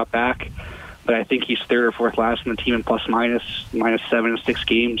he just got back, but I think he's third or fourth last in the team in plus-minus, -7 in 6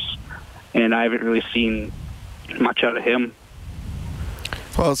 games. And I haven't really seen much out of him.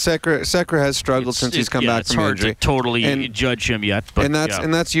 Well, Sekera has struggled since he's come back from injury. It's hard to totally judge him yet. But and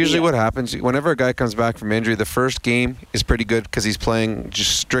that's usually what happens. Whenever a guy comes back from injury, the first game is pretty good because he's playing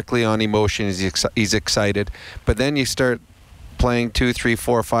just strictly on emotion. He's excited. But then you start playing 2, 3,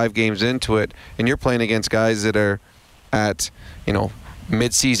 4, 5 games into it, and you're playing against guys that are at,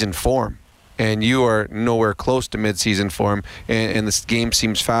 mid-season form. And you are nowhere close to mid-season form, and this game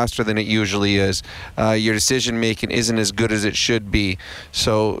seems faster than it usually is. Your decision-making isn't as good as it should be.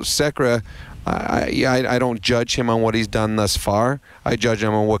 So Sekera, I don't judge him on what he's done thus far. I judge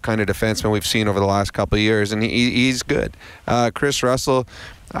him on what kind of defenseman we've seen over the last couple of years, and he's good. Chris Russell,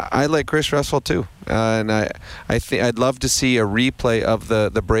 I like Chris Russell too, and I'd love to see a replay of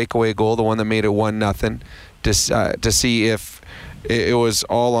the breakaway goal, the one that made it 1-0, to see if it was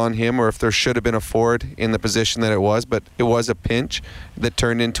all on him or if there should have been a forward in the position that it was, but it was a pinch that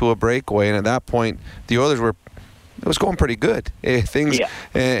turned into a breakaway, and at that point the Oilers it was going pretty good.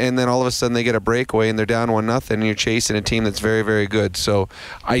 And then all of a sudden they get a breakaway and they're down 1-0 and you're chasing a team that's very, very good. So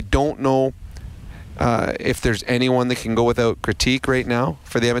I don't know if there's anyone that can go without critique right now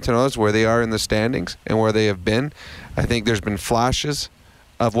for the Edmonton Oilers where they are in the standings and where they have been. I think there's been flashes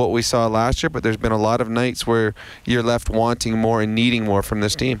of what we saw last year, but there's been a lot of nights where you're left wanting more and needing more from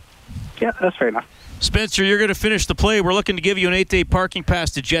this team. Yeah, that's fair enough. Spencer, you're going to finish the play. We're looking to give you an 8-day parking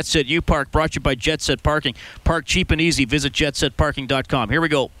pass to Jet Set U-Park, brought to you by Jet Set Parking. Park cheap and easy. Visit jetsetparking.com. Here we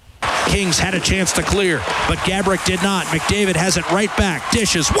go. Kings had a chance to clear, but Gaborik did not. McDavid has it right back.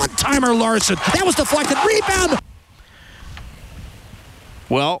 Dishes. One-timer Larson. That was deflected. Rebound.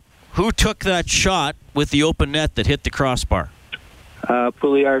 Well, who took that shot with the open net that hit the crossbar?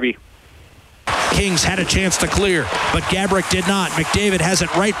 Pouliot. Kings had a chance to clear, but Gaborik did not. McDavid has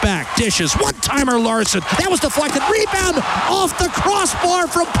it right back. Dishes. One-timer Larson. That was deflected. Rebound off the crossbar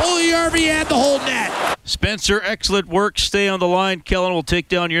from Pouliot and the whole net. Spencer, excellent work. Stay on the line. Kellen will take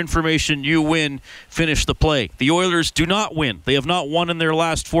down your information. You win. Finish the play. The Oilers do not win. They have not won in their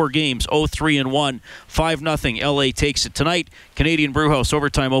last 4 games. 0-3-1. 5-0. LA takes it tonight. Canadian Brewhouse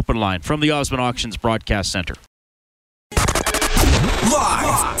Overtime Open Line from the Osmond Auctions Broadcast Center.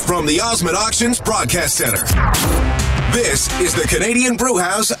 Live from the Osmond Auctions Broadcast Center. This is the Canadian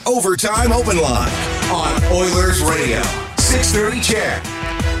Brewhouse Overtime Open Line on Oilers Radio. 630 CHED.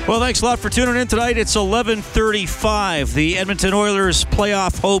 Well, thanks a lot for tuning in tonight. It's 11:35. The Edmonton Oilers'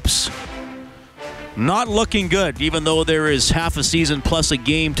 playoff hopes not looking good, even though there is half a season plus a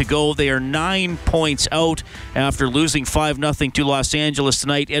game to go. They are 9 points out after losing 5-0 to Los Angeles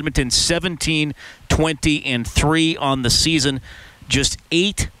tonight. Edmonton 17-20-3 on the season, just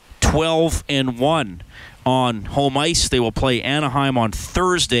 8-12-1 on home ice. They will play Anaheim on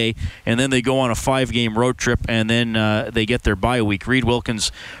Thursday, and then they go on a 5-game road trip, and then they get their bye week. Reed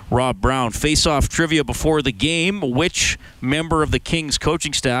Wilkins, Rob Brown. Face-off trivia before the game. Which member of the Kings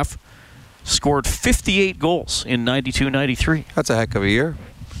coaching staff scored 58 goals in 92-93? That's a heck of a year.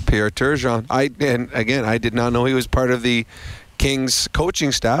 Pierre Turgeon. I did not know he was part of the Kings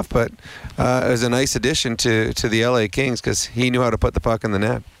coaching staff, but it was a nice addition to the LA Kings because he knew how to put the puck in the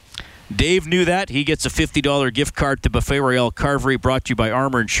net. Dave knew that. He gets a $50 gift card to Buffet Royale Carvery, brought to you by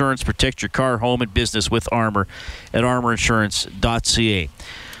Armor Insurance. Protect your car, home, and business with Armor at armorinsurance.ca.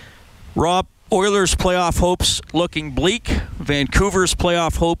 Rob, Oilers' playoff hopes looking bleak. Vancouver's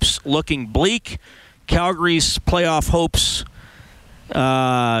playoff hopes looking bleak. Calgary's playoff hopes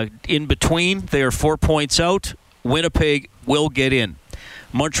in between. They are 4 points out. Winnipeg will get in.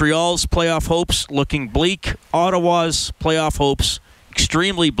 Montreal's playoff hopes looking bleak. Ottawa's playoff hopes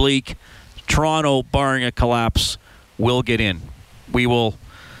extremely bleak. Toronto, barring a collapse, will get in. We will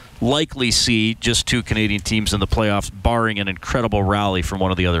likely see just 2 Canadian teams in the playoffs, barring an incredible rally from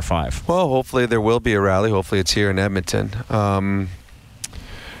one of the other 5. Well, hopefully there will be a rally. Hopefully it's here in Edmonton. What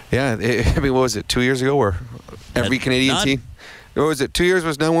was it, 2 years ago where every Canadian team? What was it, 2 years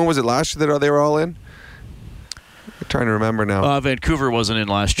was done? When was it last year that they were all in? I'm trying to remember now. Vancouver wasn't in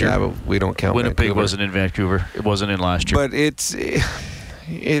last year. Yeah, but we don't count Winnipeg Vancouver. wasn't in Vancouver. It wasn't in last year. But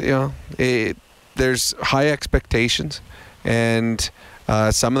there's high expectations, and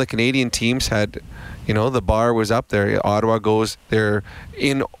some of the Canadian teams had, the bar was up there. Ottawa they're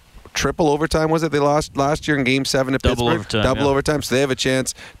in triple overtime, was it? They lost last year in Game 7 at Pittsburgh. Double overtime. So they have a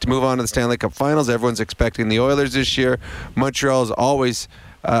chance to move on to the Stanley Cup Finals. Everyone's expecting the Oilers this year. Montreal is always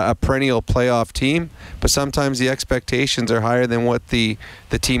a perennial playoff team, but sometimes the expectations are higher than what the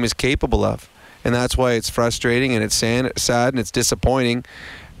team is capable of. And that's why it's frustrating and it's sad and it's disappointing.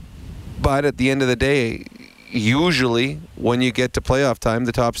 But at the end of the day, usually when you get to playoff time,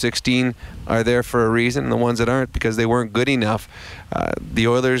 the top 16 are there for a reason, and the ones that aren't because they weren't good enough. The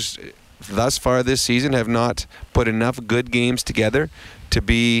Oilers thus far this season have not put enough good games together to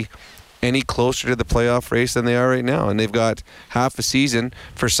be any closer to the playoff race than they are right now. And they've got half a season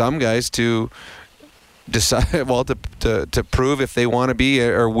for some guys to decide, to prove if they want to be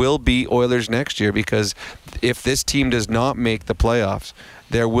or will be Oilers next year, because if this team does not make the playoffs,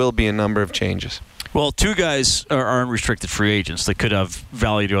 there will be a number of changes. Well, 2 guys are unrestricted free agents that could have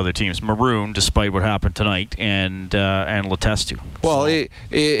value to other teams. Maroon, despite what happened tonight, and Letestu. Well,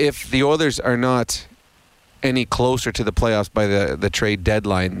 if the Oilers are not any closer to the playoffs by the trade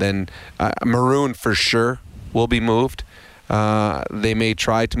deadline, then Maroon for sure will be moved. They may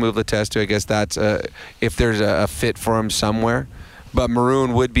try to move Letestu. I guess that's if there's a fit for him somewhere. But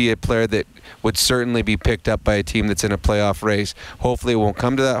Maroon would be a player that would certainly be picked up by a team that's in a playoff race. Hopefully it won't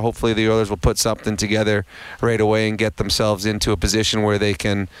come to that. Hopefully the Oilers will put something together right away and get themselves into a position where they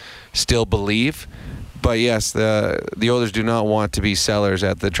can still believe. But yes, the Oilers do not want to be sellers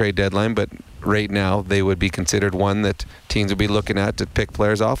at the trade deadline, but right now they would be considered one that teams would be looking at to pick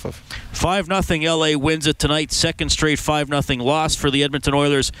players off of. 5-0 LA wins it tonight. Second straight 5-0 loss for the Edmonton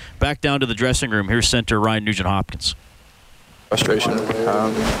Oilers. Back down to the dressing room. Here's center Ryan Nugent-Hopkins. Frustration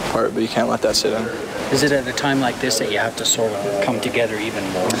part, but you can't let that sit in. Is it at a time like this that you have to sort of come together even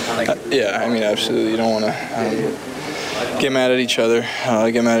more? Yeah, I mean, absolutely. You don't want to get mad at each other,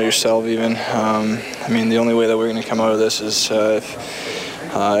 get mad at yourself even. I mean, the only way that we're going to come out of this is if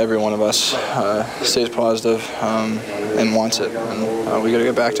every one of us stays positive and wants it. And we got to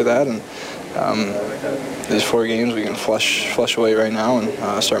get back to that. And these 4 games we can flush away right now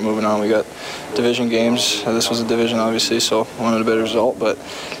and start moving on. We got division games. This was a division, obviously, so wanted a better result, but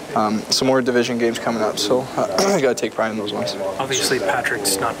some more division games coming up, so I got to take pride in those ones. Obviously,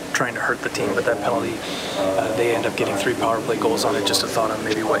 Patrick's not trying to hurt the team, but that penalty, they end up getting 3 power play goals on it. Just a thought on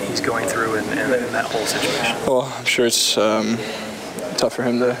maybe what he's going through and that whole situation. Well, I'm sure it's tough for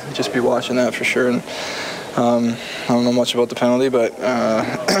him to just be watching that for sure. And I don't know much about the penalty, but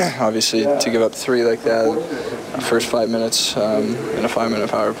obviously to give up 3 like that, first 5 minutes in a 5-minute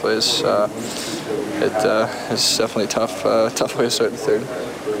power play is definitely tough way to start the third.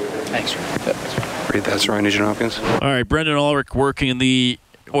 Thanks. Yeah. Read that's Ryan Nugent-Hopkins. All right, Brendan Ulrich working in the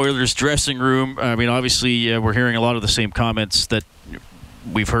Oilers dressing room. I mean, obviously we're hearing a lot of the same comments that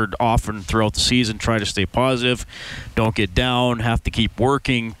we've heard often throughout the season. Try to stay positive, don't get down, have to keep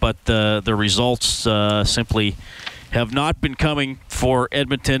working, but the results simply have not been coming for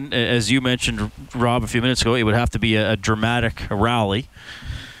Edmonton. As you mentioned, Rob, a few minutes ago, it would have to be a dramatic rally.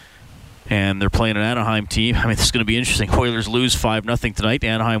 And they're playing an Anaheim team. I mean, this is going to be interesting. Oilers lose 5-0 tonight.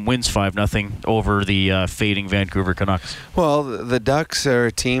 Anaheim wins 5-0 over the fading Vancouver Canucks. Well, the Ducks are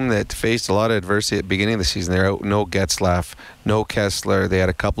a team that faced a lot of adversity at the beginning of the season. They're out no Getzlaf, no Kessler. They had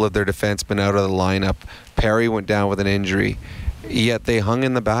a couple of their defensemen out of the lineup. Perry went down with an injury. Yet they hung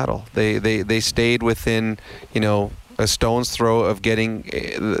in the battle. They stayed within, a stone's throw of getting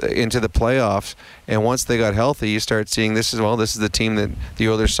into the playoffs. And once they got healthy, you start seeing this is the team that the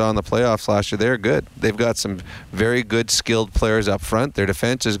Oilers saw in the playoffs last year. They're good. They've got some very good, skilled players up front. Their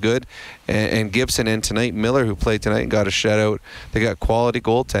defense is good. And Gibson and tonight, Miller, who played tonight and got a shutout, they got quality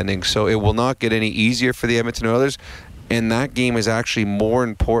goaltending. So it will not get any easier for the Edmonton Oilers. And that game is actually more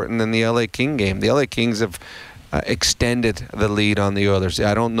important than the LA King game. The LA Kings have extended the lead on the Oilers.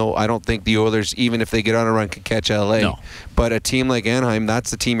 I don't think the Oilers, even if they get on a run, can catch LA. No. But a team like Anaheim,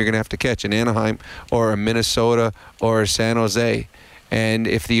 that's the team you're going to have to catch. In Anaheim or a Minnesota or a San Jose. And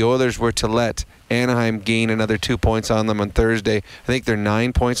if the Oilers were to let Anaheim gain another 2 points on them on Thursday, I think they're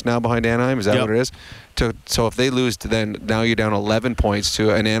 9 points now behind Anaheim. Is that what it is? So if they lose, then now you're down 11 points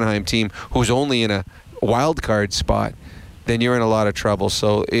to an Anaheim team who's only in a wild card spot. Then you're in a lot of trouble.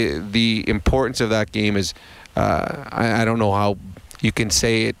 So the importance of that game is, I don't know how you can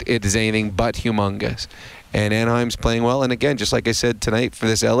say it is anything but humongous. And Anaheim's playing well. And again, just like I said tonight for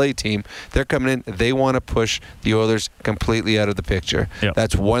this LA team, they're coming in. They want to push the Oilers completely out of the picture. Yep.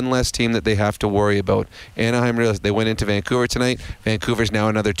 That's one less team that they have to worry about. Anaheim realized they went into Vancouver tonight. Vancouver's now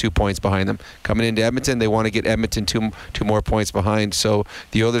another 2 points behind them. Coming into Edmonton, they want to get Edmonton two more points behind. So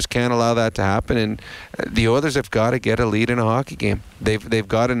the Oilers can't allow that to happen. And the Oilers have got to get a lead in a hockey game. They've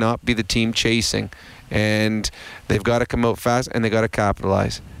got to not be the team chasing. And they've got to come out fast, and they've got to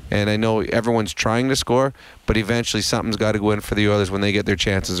capitalize. And I know everyone's trying to score, but eventually something's got to go in for the Oilers when they get their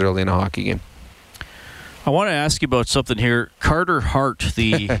chances early in a hockey game. I want to ask you about something here. Carter Hart,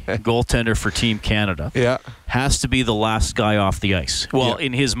 the goaltender for Team Canada, has to be the last guy off the ice. Well,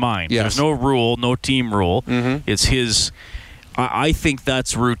 in his mind. Yes. There's no rule, no team rule. Mm-hmm. It's his... I think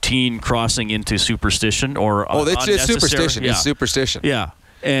that's routine crossing into superstition or unnecessary. It's superstition. Yeah. It's superstition. Yeah.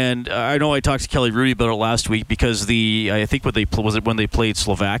 And I know I talked to Kelly Rudy about it last week because I think when they played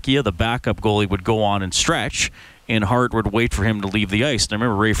Slovakia, the backup goalie would go on and stretch, and Hart would wait for him to leave the ice. And I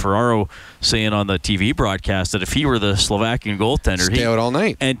remember Ray Ferraro saying on the TV broadcast that if he were the Slovakian goaltender, stay out all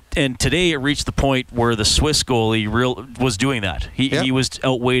night. And today it reached the point where the Swiss goalie was doing that. He was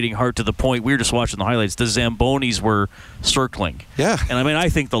outweighting Hart to the point, we were just watching the highlights, the Zambonis were circling. Yeah. And I mean, I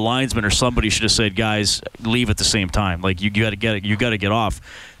think the linesman or somebody should have said, guys, leave at the same time. Like, you got to get it. You got to get off.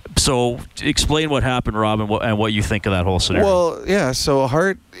 So explain what happened, Rob, and what you think of that whole scenario. Well, yeah, so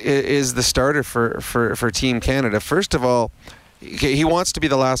Hart is the starter for Team Canada. First of all, he wants to be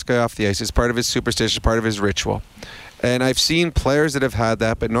the last guy off the ice. It's part of his superstition, part of his ritual. And I've seen players that have had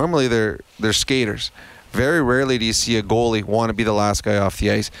that, but normally they're skaters. Very rarely do you see a goalie want to be the last guy off the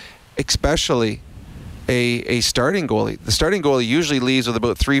ice, especially a starting goalie. The starting goalie usually leaves with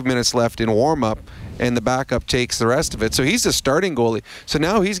about 3 minutes left in warm-up, and the backup takes the rest of it. So he's a starting goalie. So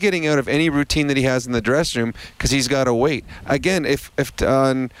now he's getting out of any routine that he has in the dressing room because he's got to wait. Again, if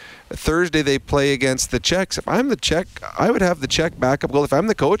on Thursday they play against the Czechs, if I'm the Czech, I would have the Czech backup goalie. If I'm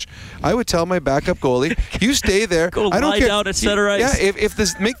the coach, I would tell my backup goalie, you stay there. I don't care. Down at center ice. Yeah,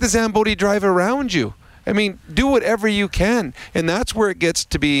 make the Zamboni drive around you. I mean, do whatever you can. And that's where it gets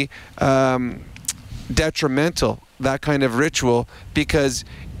to be detrimental, that kind of ritual, because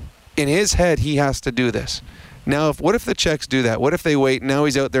in his head, he has to do this. Now, what if the Czechs do that? What if they wait? Now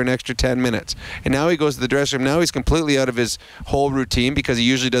he's out there an extra 10 minutes. And now he goes to the dressing room. Now he's completely out of his whole routine because he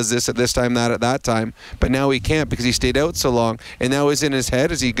usually does this at this time, that at that time. But now he can't because he stayed out so long. And now it's in his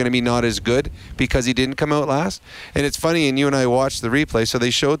head, is he going to be not as good because he didn't come out last? And it's funny, and you and I watched the replay. So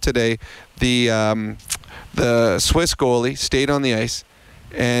they showed today the Swiss goalie stayed on the ice,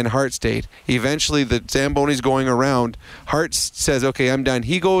 and Hart stayed. Eventually, the Zamboni's going around. Hart says, okay, I'm done.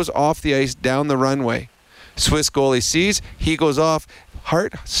 He goes off the ice down the runway. Swiss goalie sees, he goes off.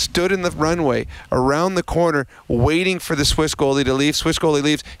 Hart stood in the runway around the corner waiting for the Swiss goalie to leave. Swiss goalie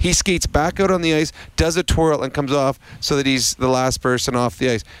leaves. He skates back out on the ice, does a twirl, and comes off so that he's the last person off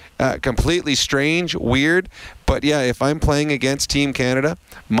the ice. completely strange, weird. But yeah, if I'm playing against Team Canada,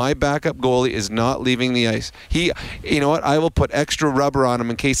 my backup goalie is not leaving the ice. You know what? I will put extra rubber on him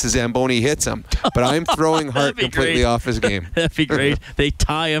in case the Zamboni hits him. But I'm throwing Hart completely off his game. That'd be great. They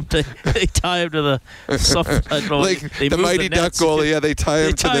tie him to the like the Mighty Duck goalie. Yeah, they tie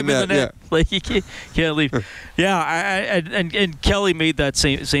him to the net. Yeah. Like you can't leave. Yeah, and Kelly made that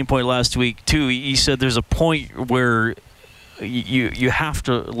same point last week too. He said there's a point where you have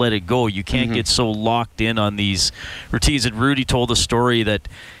to let it go. You can't get so locked in on these routines. And Rudy told a story that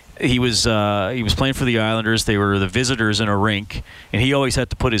he was playing for the Islanders. They were the visitors in a rink, and he always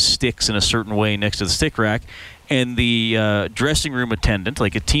had to put his sticks in a certain way next to the stick rack. And the dressing room attendant,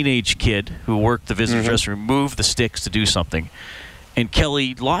 like a teenage kid who worked the visitor dressing room, moved the sticks to do something. And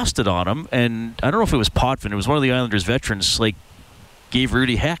Kelly lost it on him. And I don't know if it was Potvin. It was one of the Islanders veterans, like, gave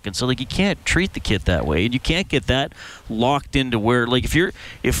Rudy heck. And so, like, you can't treat the kid that way. And you can't get that locked into where, like,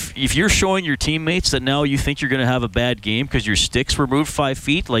 if you're showing your teammates that now you think you're going to have a bad game because your sticks were moved 5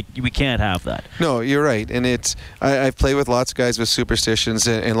 feet, like, we can't have that. No, you're right. And it's I've played with lots of guys with superstitions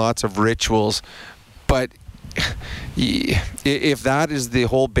and lots of rituals. But if that is the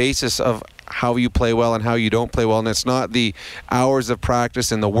whole basis of how you play well and how you don't play well, and it's not the hours of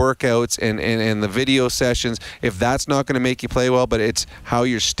practice and the workouts and the video sessions, if that's not going to make you play well, but it's how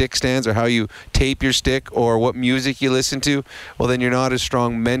your stick stands or how you tape your stick or what music you listen to, well, then you're not as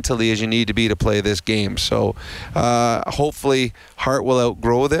strong mentally as you need to be to play this game. So hopefully Hart will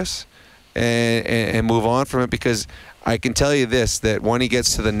outgrow this and move on from it, because I can tell you this, that when he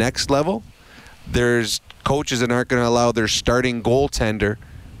gets to the next level, there's coaches that aren't going to allow their starting goaltender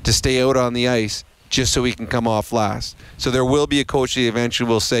to stay out on the ice just so he can come off last. So there will be a coach that eventually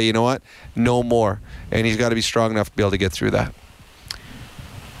will say, you know what, no more. And he's got to be strong enough to be able to get through that.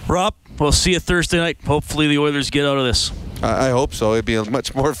 Rob, we'll see you Thursday night. Hopefully the Oilers get out of this. I hope so. It'd be a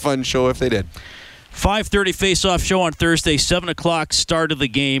much more fun show if they did. 5:30 face-off show on Thursday, 7 o'clock start of the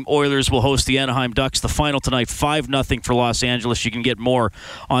game. Oilers will host the Anaheim Ducks. The final tonight, 5-0 for Los Angeles. You can get more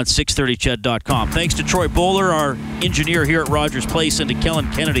on 630ched.com. Thanks to Troy Bowler, our engineer here at Rogers Place, and to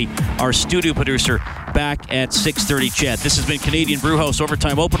Kellen Kennedy, our studio producer, back at 630 Ched. This has been Canadian Brewhouse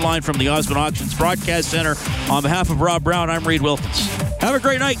Overtime Open Line from the Osmond Auctions Broadcast Center. On behalf of Rob Brown, I'm Reed Wilkins. Have a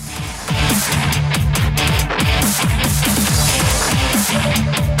great night.